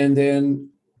 And then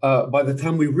by the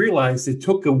time we realized, it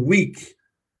took a week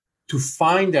to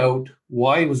find out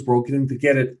why it was broken and to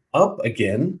get it up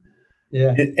again.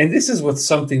 Yeah. And this is what's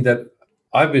something that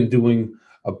I've been doing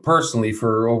personally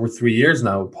for over 3 years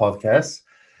now with podcasts.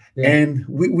 Yeah. And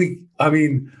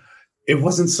it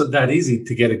wasn't that easy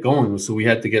to get it going. So we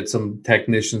had to get some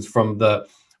technicians from the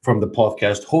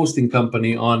podcast hosting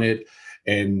company on it,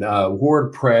 and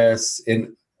WordPress, and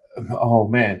oh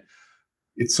man,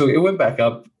 it went back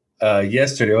up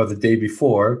yesterday or the day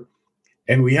before,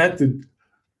 and we had to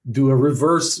do a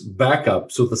reverse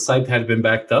backup. So the site had been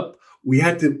backed up. We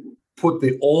had to put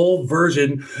the old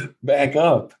version back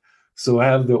up. So I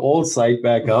have the old site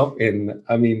back up, and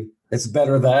it's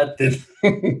better that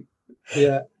than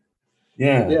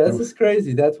Yeah, this is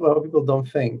crazy. That's what people don't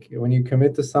think. When you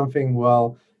commit to something,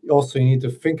 well, also you need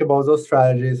to think about those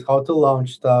strategies, how to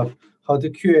launch stuff, how to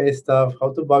QA stuff,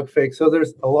 how to bug fix. So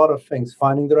there's a lot of things,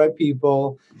 finding the right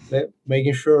people,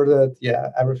 making sure that,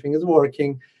 everything is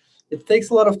working. It takes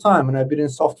a lot of time, and I've been in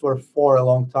software for a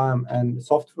long time, and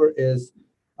software is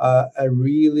a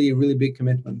really, really big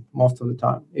commitment most of the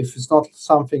time. If it's not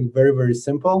something very, very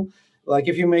simple, like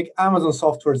if you make Amazon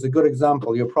software is a good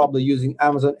example. You're probably using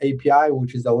Amazon API,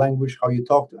 which is the language how you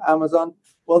talk to Amazon.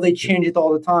 Well, they change it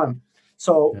all the time.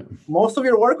 So most of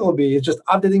your work will be just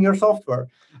updating your software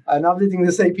and updating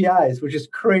these APIs, which is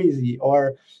crazy.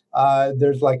 Or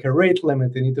there's like a rate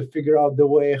limit. You need to figure out the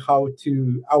way how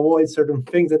to avoid certain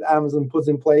things that Amazon puts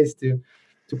in place to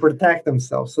protect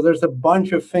themselves. So there's a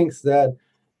bunch of things that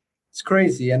it's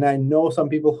crazy. And I know some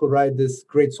people who write this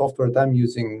great software that I'm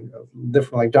using,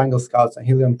 different like Jungle Scouts and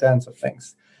Helium 10s of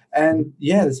things. And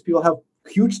these people have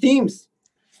huge teams.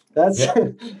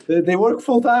 They work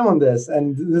full time on this,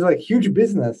 and there's like huge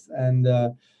business. And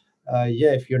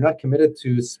if you're not committed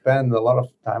to spend a lot of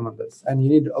time on this, and you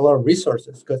need a lot of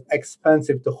resources, because it's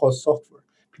expensive to host software.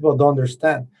 People don't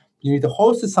understand. You need to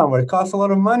host it somewhere. It costs a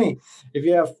lot of money. If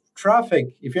you have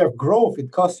traffic, if you have growth,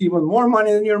 it costs even more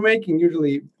money than you're making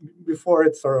usually before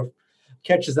it sort of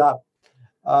catches up.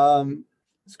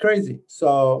 It's crazy.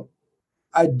 So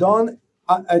I don't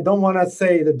want to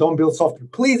say that don't build software.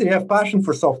 Please, if you have passion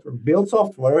for software, build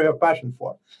software, whatever you have passion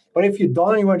for. But if you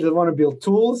don't, you just want to build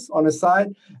tools on the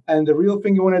side, and the real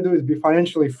thing you want to do is be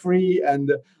financially free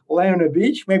and lay on a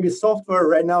beach, maybe software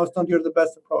right now is not the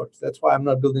best approach. That's why I'm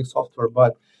not building software.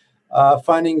 But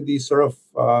finding these sort of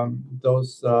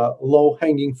those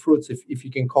low-hanging fruits, if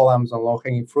you can call Amazon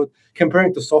low-hanging fruit,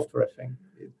 comparing to software, I think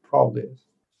it probably is.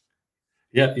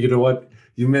 Yeah, you know what?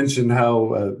 You mentioned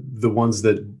how the ones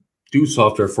that do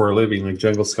software for a living, like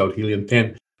Jungle Scout, Helium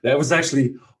 10, that was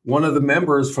actually one of the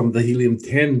members from the Helium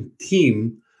 10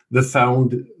 team that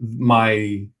found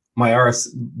my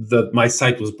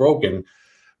site was broken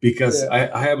because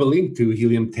I have a link to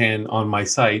Helium 10 on my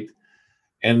site.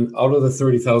 And out of the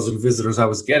 30,000 visitors I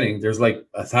was getting, there's like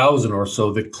 1,000 or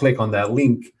so that click on that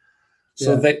link.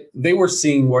 So they were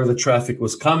seeing where the traffic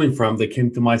was coming from. They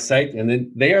came to my site, and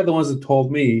then they are the ones that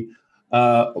told me,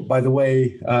 by the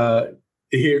way,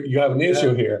 here you have an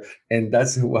issue here. And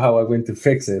that's how I went to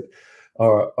fix it.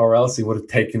 Or else it would have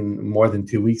taken more than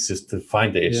 2 weeks just to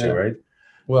find the issue, right?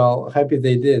 Well, happy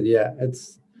they did. Yeah,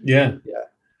 it's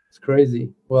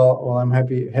crazy. Well, I'm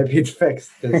happy it's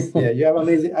fixed. You have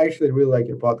amazing. I actually really like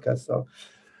your podcast, so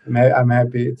I'm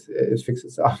happy it's fixed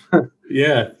itself.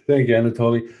 Yeah, thank you,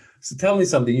 Anatoly. So tell me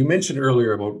something. You mentioned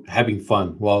earlier about having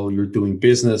fun while you're doing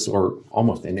business or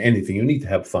almost in anything. You need to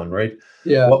have fun, right?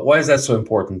 Yeah. Why is that so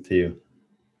important to you?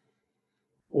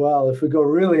 Well, if we go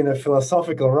really in a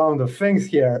philosophical round of things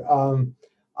here,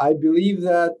 I believe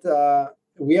that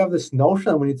we have this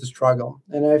notion we need to struggle.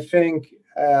 And I think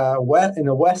in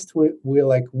the West, we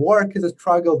like work is a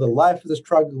struggle, the life is a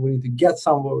struggle. We need to get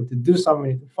somewhere, to do something, we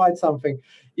need to fight something.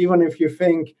 Even if you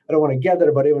think, I don't want to get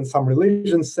there, but even some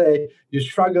religions say you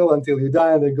struggle until you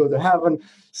die and then go to heaven.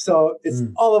 So it's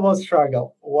all about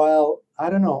struggle. While, I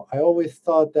don't know, I always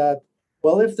thought that,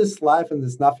 well, if this life and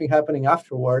there's nothing happening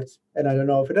afterwards, and I don't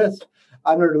know if it is,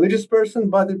 I'm a religious person,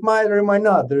 but it might or it might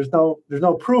not. There's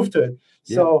no proof to it.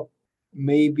 Yeah. So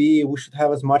maybe we should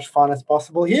have as much fun as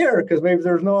possible here, because maybe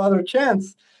there's no other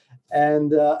chance.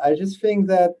 And I just think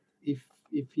that if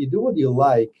you do what you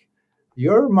like,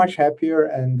 you're much happier,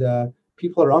 and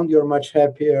people around you are much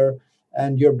happier,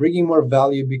 and you're bringing more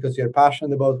value because you're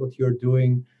passionate about what you're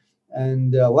doing.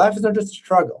 And life is not just a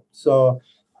struggle. So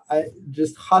I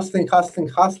just hustling.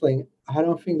 I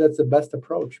don't think that's the best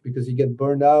approach, because you get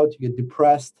burned out, you get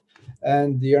depressed,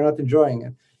 and you're not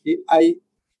enjoying it.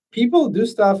 People do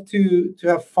stuff to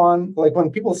have fun. Like when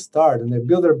people start and they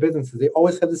build their businesses, they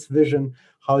always have this vision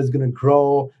how it's going to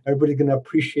grow, everybody's going to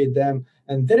appreciate them,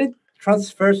 and then it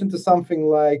transfers into something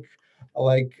like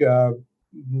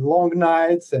long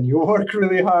nights, and you work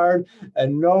really hard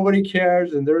and nobody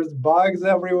cares, and there's bugs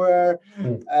everywhere,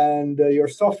 and your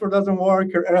software doesn't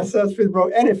work, your RSS feed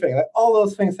broke, anything, like all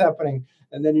those things happening,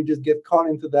 and then you just get caught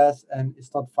into this and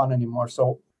it's not fun anymore.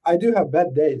 So I do have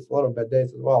bad days, a lot of bad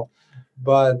days as well,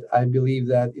 but I believe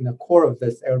that in the core of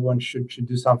this, everyone should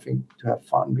do something to have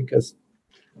fun, because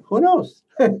who knows?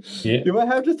 You might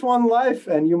have just one life,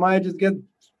 and you might just get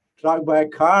struck by a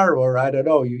car, or I don't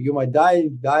know, you might die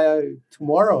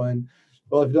tomorrow. And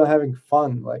well, if you're not having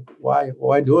fun, like why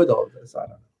do it all this? I don't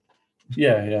know.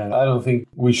 Yeah. I don't think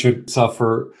we should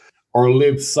suffer or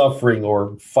live suffering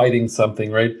or fighting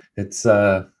something, right? It's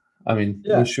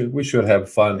we should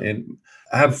have fun and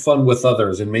have fun with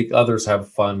others and make others have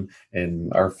fun,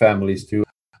 and our families too.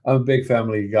 I'm a big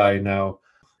family guy now.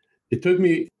 It took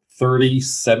me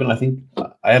 37. I think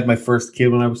I had my first kid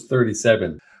when I was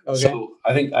 37. Okay. So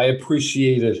I think I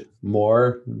appreciate it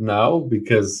more now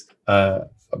because, I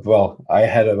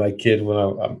had my kid when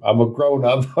I'm a grown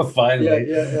up finally.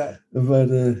 Yeah. But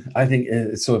I think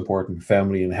it's so important,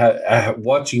 family, and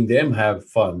watching them have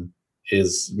fun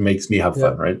makes me have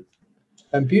fun, right?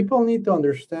 And people need to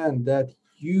understand that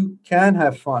you can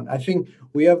have fun. I think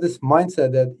we have this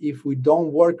mindset that if we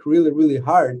don't work really, really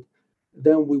hard,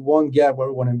 then we won't get where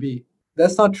we want to be.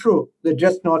 That's not true. That's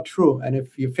just not true. And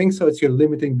if you think so, it's your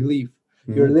limiting belief.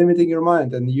 Mm-hmm. You're limiting your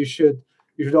mind, and you should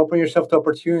open yourself to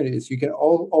opportunities. You can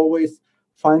always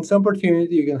find some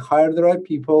opportunity. You can hire the right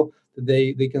people.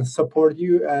 They can support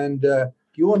you, and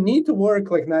you won't need to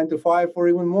work like 9 to 5 or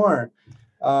even more.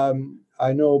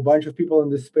 I know a bunch of people in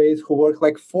this space who work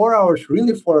like 4 hours,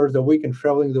 really 4 hours a week, and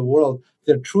traveling the world.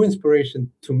 They're true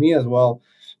inspiration to me as well.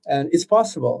 And it's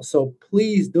possible. So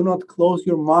please do not close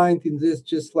your mind in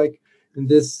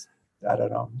this, I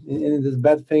don't know, in this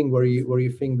bad thing where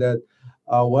you think that,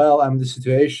 I'm in this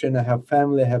situation, I have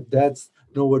family, I have debts,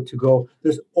 nowhere to go.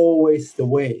 There's always the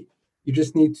way. You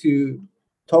just need to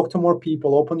talk to more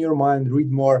people, open your mind,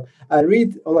 read more.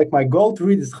 My goal to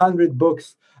read is 100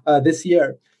 books this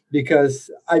year,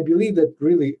 because I believe that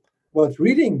really what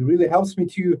reading really helps me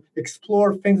to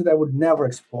explore things that I would never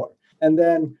explore. And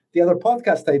then the other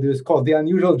podcast I do is called The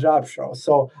Unusual Job Show.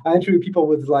 So I interview people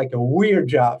with like weird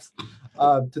jobs.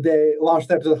 Today,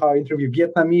 launched episode how I interview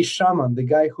Vietnamese shaman, the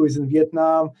guy who is in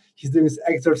Vietnam. He's doing his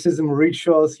exorcism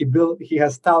rituals. He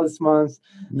has talismans.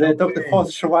 Then I talked to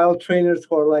hostage survival trainers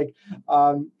who are like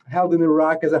held in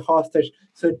Iraq as a hostage.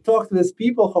 So I talked to these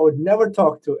people who I would never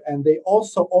talk to, and they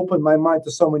also opened my mind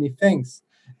to so many things,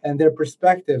 and their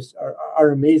perspectives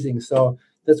are amazing. So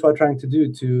that's what I'm trying to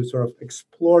do to sort of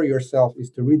explore yourself is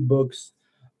to read books,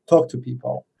 talk to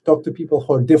people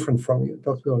who are different from you,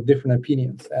 talk to people with different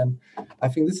opinions. And I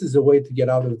think this is a way to get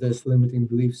out of this limiting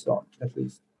belief zone, at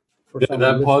least.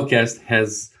 That podcast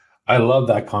I love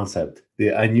that concept, the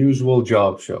unusual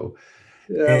job show.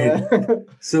 Yeah.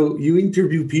 So you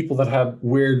interview people that have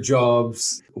weird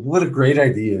jobs. What a great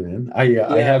idea, man.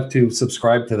 I have to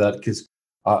subscribe to that because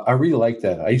I really like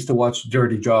that. I used to watch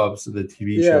Dirty Jobs, the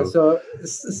TV show. Yeah, so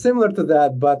similar to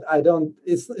that, but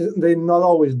they're not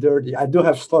always dirty. I do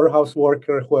have slaughterhouse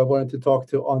worker who I wanted to talk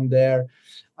to on there.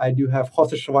 I do have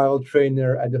hostage survival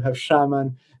trainer. I do have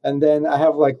shaman. And then I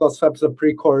have like lots of episodes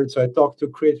pre-recorded. So I talked to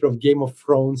creator of Game of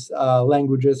Thrones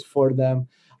languages for them.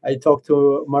 I talked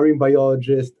to marine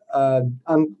biologists,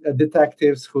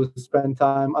 detectives who spend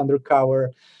time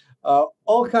undercover,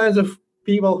 all kinds of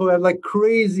people who have like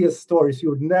craziest stories. You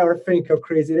would never think how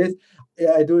crazy it is.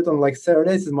 Yeah, I do it on like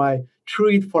Saturdays. It's my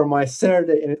treat for my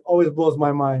Saturday, and it always blows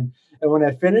my mind. And when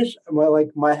I finish,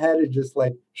 my head is just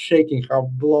like shaking, how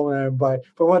blown I am by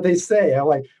for what they say. I'm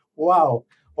like, wow,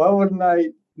 why wouldn't I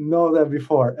know that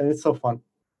before? And it's so fun.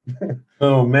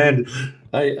 Oh man,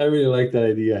 I really like that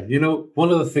idea. You know,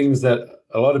 one of the things that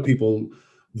a lot of people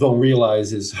don't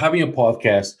realize is having a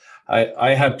podcast.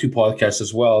 I have 2 podcasts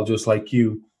as well, just like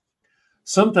you.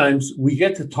 Sometimes we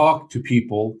get to talk to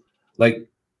people, like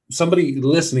somebody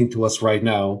listening to us right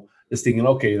now is thinking,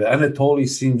 okay, the Anatoly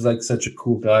seems like such a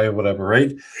cool guy or whatever,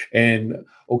 right? And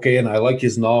okay, and I like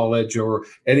his knowledge, or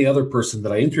any other person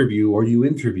that I interview or you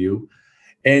interview.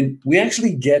 And we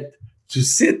actually get to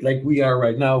sit like we are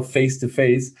right now, face to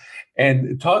face,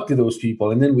 and talk to those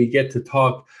people. And then we get to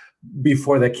talk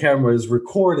before the camera is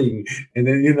recording. And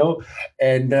then,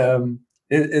 and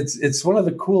it's one of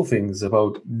the cool things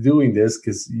about doing this,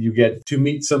 because you get to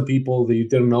meet some people that you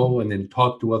didn't know and then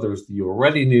talk to others that you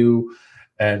already knew.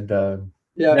 And man,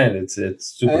 it's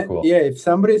super cool. Yeah, if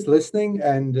somebody's listening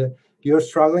and you're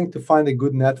struggling to find a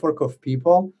good network of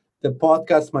people, the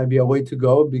podcast might be a way to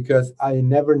go, because I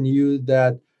never knew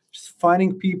that just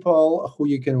finding people who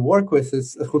you can work with,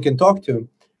 who can talk to,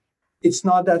 it's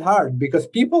not that hard, because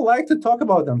people like to talk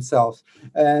about themselves.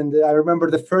 And I remember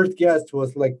the first guest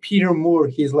was like Peter Moore.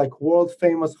 He's like world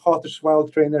famous hostage survival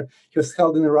trainer. He was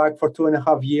held in Iraq for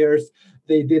 2.5 years.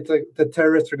 They did like the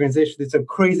terrorist organization, did some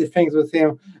crazy things with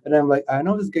him. And I'm like, I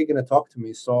know this guy gonna talk to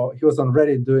me. So he was on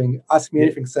Reddit doing Ask Me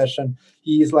Anything session.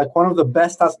 He's like one of the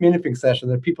best Ask Me Anything sessions.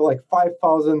 There are people like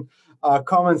 5,000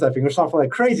 comments, I think, or something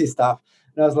like crazy stuff.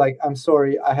 And I was like, I'm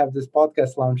sorry, I have this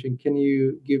podcast launching. Can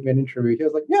you give me an interview? He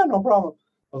was like, yeah, no problem.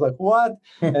 I was like, what?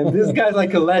 And this guy's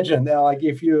like a legend. And like,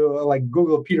 if you like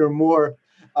Google Peter Moore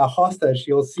hostage,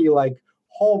 you'll see like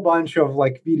whole bunch of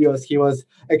like videos. He was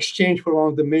exchanged for one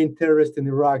of the main terrorists in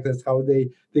Iraq. That's how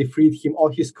they freed him. All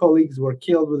his colleagues were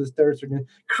killed with this terrorist organization.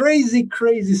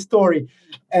 Crazy story.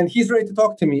 And he's ready to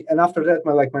talk to me. And after that,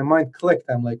 my mind clicked.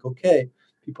 I'm like, okay,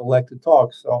 people like to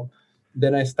talk. So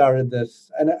then I started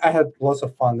this, and I had lots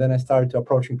of fun. Then I started to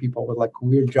approaching people with like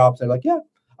weird jobs. They're like, yeah,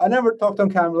 I never talked on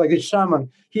camera. Like this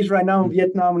shaman, he's right now in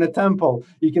Vietnam in a temple.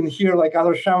 You can hear like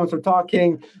other shamans are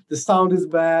talking. The sound is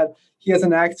bad. He has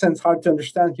an accent. It's hard to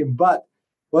understand him. But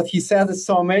what he says is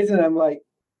so amazing. I'm like,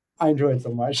 I enjoy it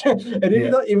so much. And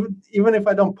even if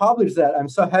I don't publish that, I'm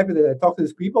so happy that I talk to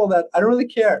these people that I don't really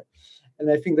care. And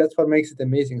I think that's what makes it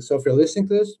amazing. So if you're listening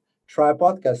to this, try a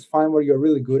podcast. Find what you're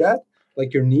really good at,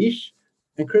 like your niche,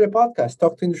 and create a podcast.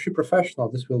 Talk to industry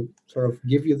professionals. This will sort of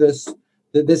give you this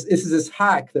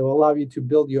hack that will allow you to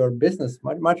build your business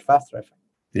much faster, I think.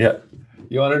 Yeah.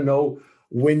 You want to know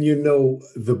when you know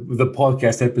the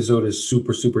podcast episode is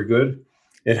super, super good?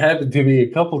 It happened to me a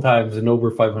couple times in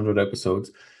over 500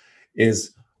 episodes,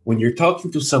 is when you're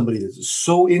talking to somebody that's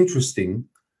so interesting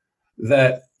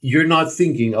that you're not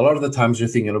thinking, a lot of the times you're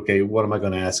thinking, okay, what am I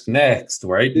going to ask next,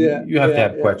 right? Yeah, you have to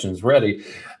have questions ready.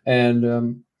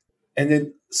 And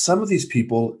then some of these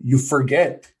people, you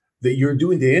forget that you're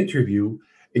doing the interview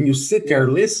and you sit there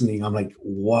listening. I'm like,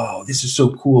 wow, this is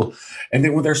so cool. And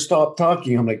then when they're stopped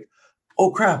talking, I'm like,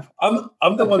 oh crap,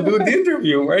 I'm the one doing the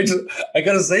interview, right? I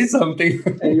gotta say something.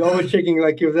 And you're always checking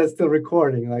like if that's still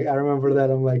recording. Like I remember that.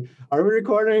 I'm like, are we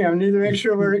recording? I need to make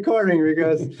sure we're recording,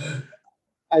 because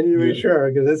I need to make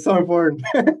sure, because it's so important.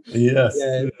 Yes.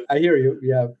 Yeah, I hear you.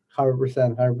 Yeah.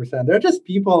 100%, 100%. They're just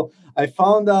people. I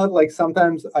found out like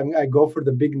sometimes I go for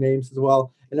the big names as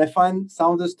well, and I find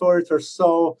some of the stories are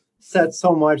so said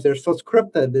so much. They're so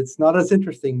scripted. It's not as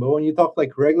interesting. But when you talk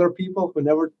like regular people who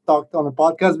never talked on a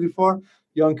podcast before,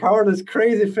 you uncover these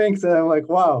crazy things, and I'm like,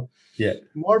 wow. Yeah.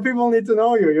 More people need to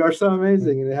know you. You are so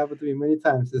amazing, and it happened to me many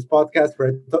times. This podcast,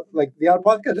 where like the other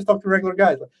podcast, just talk to regular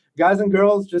guys, like, guys and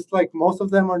girls. Just like most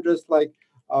of them are just like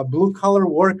blue collar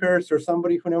workers or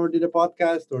somebody who never did a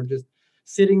podcast or just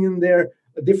sitting in their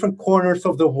different corners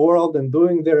of the world and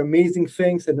doing their amazing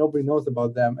things and nobody knows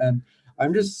about them. And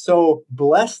I'm just so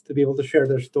blessed to be able to share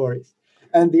their stories.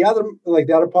 And the other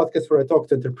podcast where I talk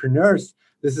to entrepreneurs,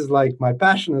 this is like my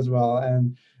passion as well.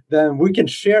 And then we can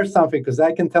share something because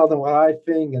I can tell them what I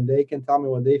think and they can tell me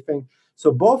what they think.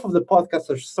 So both of the podcasts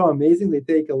are so amazing. They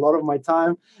take a lot of my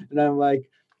time and I'm like,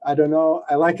 I don't know.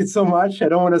 I like it so much. I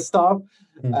don't want to stop.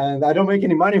 And I don't make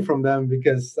any money from them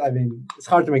because, I mean, it's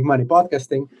hard to make money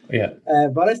podcasting. Yeah.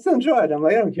 But I still enjoy it. I'm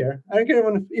like, I don't care. I don't care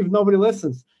even if nobody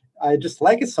listens. I just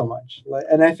like it so much.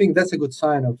 And I think that's a good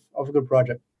sign of a good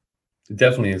project. It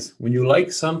definitely is. When you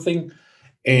like something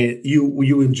and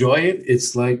you enjoy it,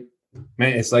 it's like,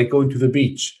 man, it's like going to the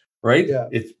beach, right? Yeah.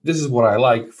 This is what I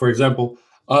like. For example,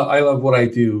 I love what I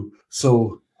do.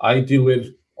 So I do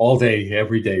it all day,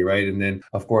 every day, right? And then,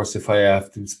 of course, if I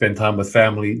have to spend time with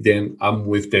family, then I'm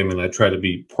with them and I try to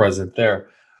be present there.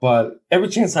 But every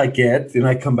chance I get and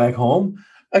I come back home,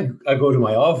 I go to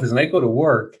my office and I go to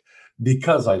work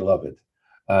because I love it.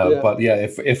 But yeah,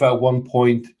 if at one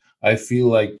point I feel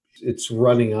like it's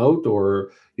running out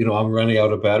or, I'm running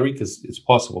out of battery, because it's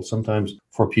possible sometimes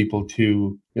for people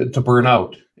to burn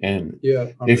out. And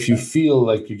if you feel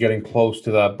like you're getting close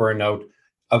to that burnout,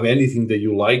 of anything that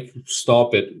you like,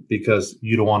 stop it because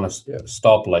you don't want to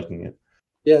stop liking it.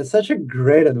 Yeah, such a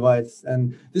great advice.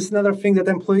 And this is another thing that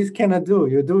employees cannot do.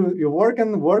 You work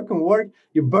and work and work.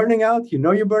 You're burning out.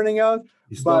 You're burning out.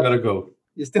 You still gotta go.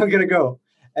 You still gotta go.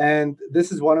 And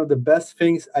this is one of the best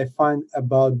things I find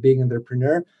about being an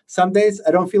entrepreneur. Some days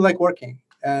I don't feel like working,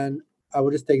 and I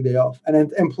would just take a day off. And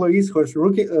then employees who are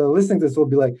listening to this will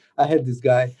be like, I hate this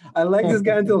guy. I like this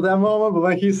guy until that moment, but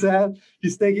when he said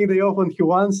he's taking the day off when he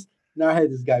wants, now I hate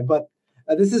this guy. But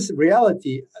this is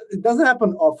reality. It doesn't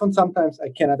happen often. Sometimes I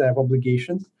cannot have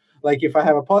obligations. Like if I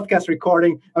have a podcast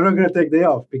recording, I'm not going to take the day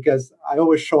off because I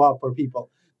always show up for people.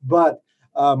 But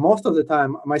most of the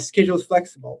time, my schedule is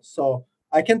flexible. So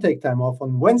I can take time off.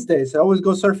 On Wednesdays, I always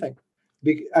go surfing.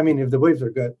 If the waves are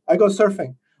good, I go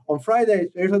surfing. On Fridays,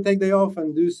 I usually take day off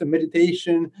and do some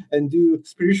meditation and do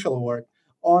spiritual work.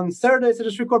 On Saturdays, I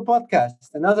just record podcasts.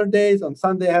 And other days, on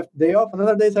Sunday, I have day off. And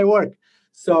other days, I work.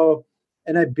 So,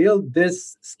 and I build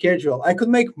this schedule. I could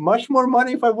make much more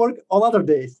money if I work all other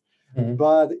days,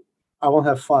 but I won't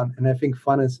have fun. And I think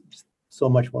fun is so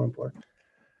much more important.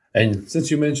 And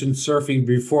since you mentioned surfing,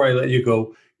 before I let you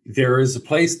go, there is a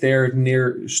place there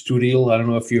near Estoril. I don't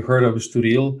know if you heard of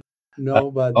Estoril.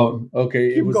 No, but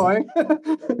okay. Keep going.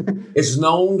 It's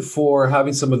known for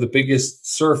having some of the biggest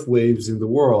surf waves in the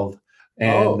world.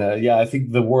 And I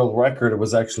think the world record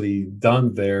was actually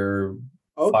done there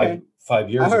 5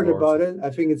 years ago. I heard about it. I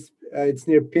think it's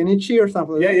near Peniche or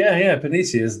something like that. Yeah.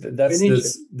 Peniche that's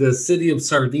the city of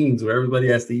sardines where everybody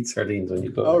has to eat sardines when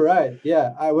you go. Oh, right.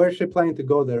 Yeah. We're actually planning to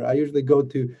go there. I usually go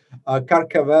to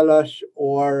Carcavelos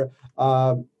or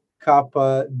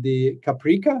Capa de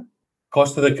Caprica.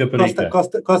 Costa de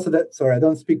Caparica. Sorry, I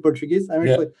don't speak Portuguese. I'm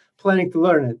actually planning to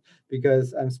learn it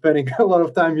because I'm spending a lot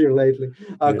of time here lately.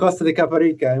 Costa de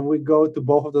Caparica, and we go to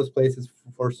both of those places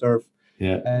for surf.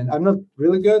 Yeah. And I'm not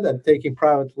really good at taking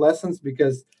private lessons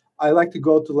because I like to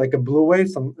go to like a blue wave.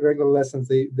 Some regular lessons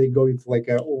they go into like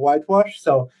a whitewash.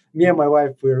 So me and my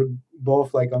wife, we're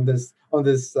both like on this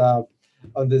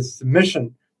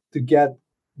mission to get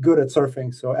good at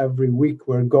surfing. So every week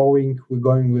we're going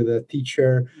with a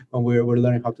teacher and we're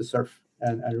learning how to surf,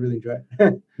 and I really enjoy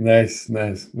it. Nice,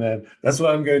 man. That's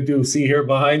what I'm going to do. See here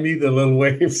behind me, the little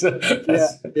waves.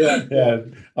 Yeah.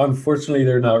 Unfortunately,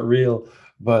 they're not real,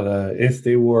 but if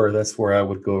they were, that's where I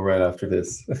would go right after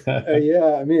this.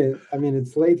 I mean,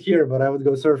 it's late here, but I would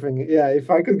go surfing. Yeah, if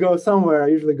I could go somewhere, I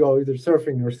usually go either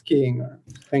surfing or skiing or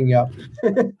hanging out.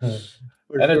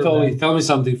 Anatoly, tell me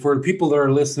something. For the people that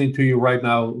are listening to you right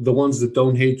now, the ones that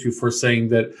don't hate you for saying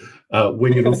that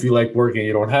when you don't feel like working,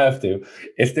 you don't have to.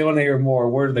 If they want to hear more,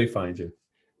 where do they find you?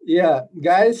 Yeah,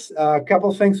 guys, a couple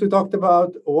of things we talked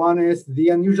about. One is The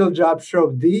Unusual Job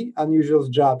Show, The Unusual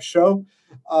Job Show.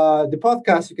 The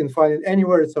podcast, you can find it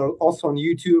anywhere. It's also on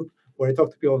YouTube, where I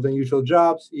talk to people of the unusual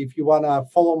jobs. If you want to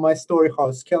follow my story, how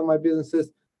I scale my businesses,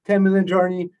 10 Million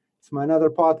Journey, it's my another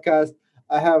podcast.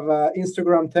 I have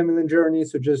Instagram 10 million journey.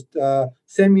 So just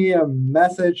send me a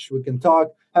message. We can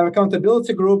talk. I have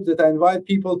accountability group that I invite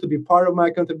people to be part of my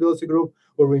accountability group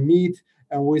where we meet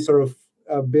and we sort of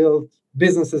build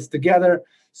businesses together.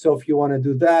 So if you want to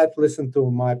do that, listen to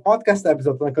my podcast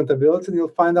episode on accountability and you'll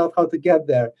find out how to get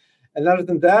there. And other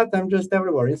than that, I'm just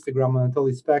everywhere. Instagram,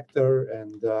 Anatoly Spector,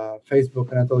 and Facebook,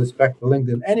 Anatoly Spector,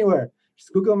 LinkedIn, anywhere.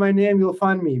 Just Google my name, you'll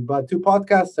find me. But 2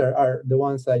 podcasts are the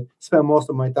ones I spend most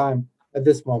of my time at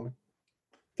this moment.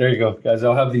 There you go, guys.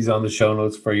 I'll have these on the show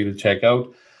notes for you to check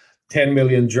out. 10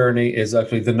 Million Journey is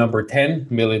actually the number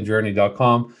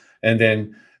 10millionjourney.com. And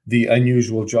then the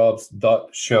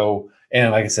unusualjobs.show.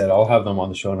 And like I said, I'll have them on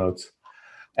the show notes.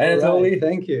 And Right,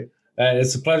 thank you.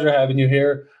 It's a pleasure having you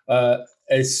here.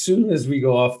 As soon as we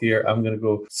go off the air, I'm going to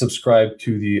go subscribe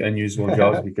to the Unusual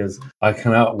Jobs because I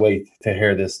cannot wait to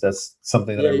hear this. That's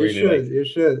something that I really like. You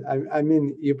should. I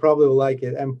mean, you probably will like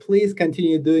it. And please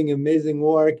continue doing amazing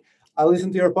work. I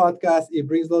listen to your podcast. It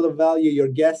brings a lot of value. Your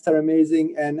guests are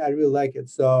amazing, and I really like it.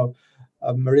 So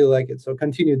I really like it. So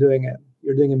continue doing it.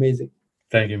 You're doing amazing.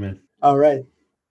 Thank you, man. All right.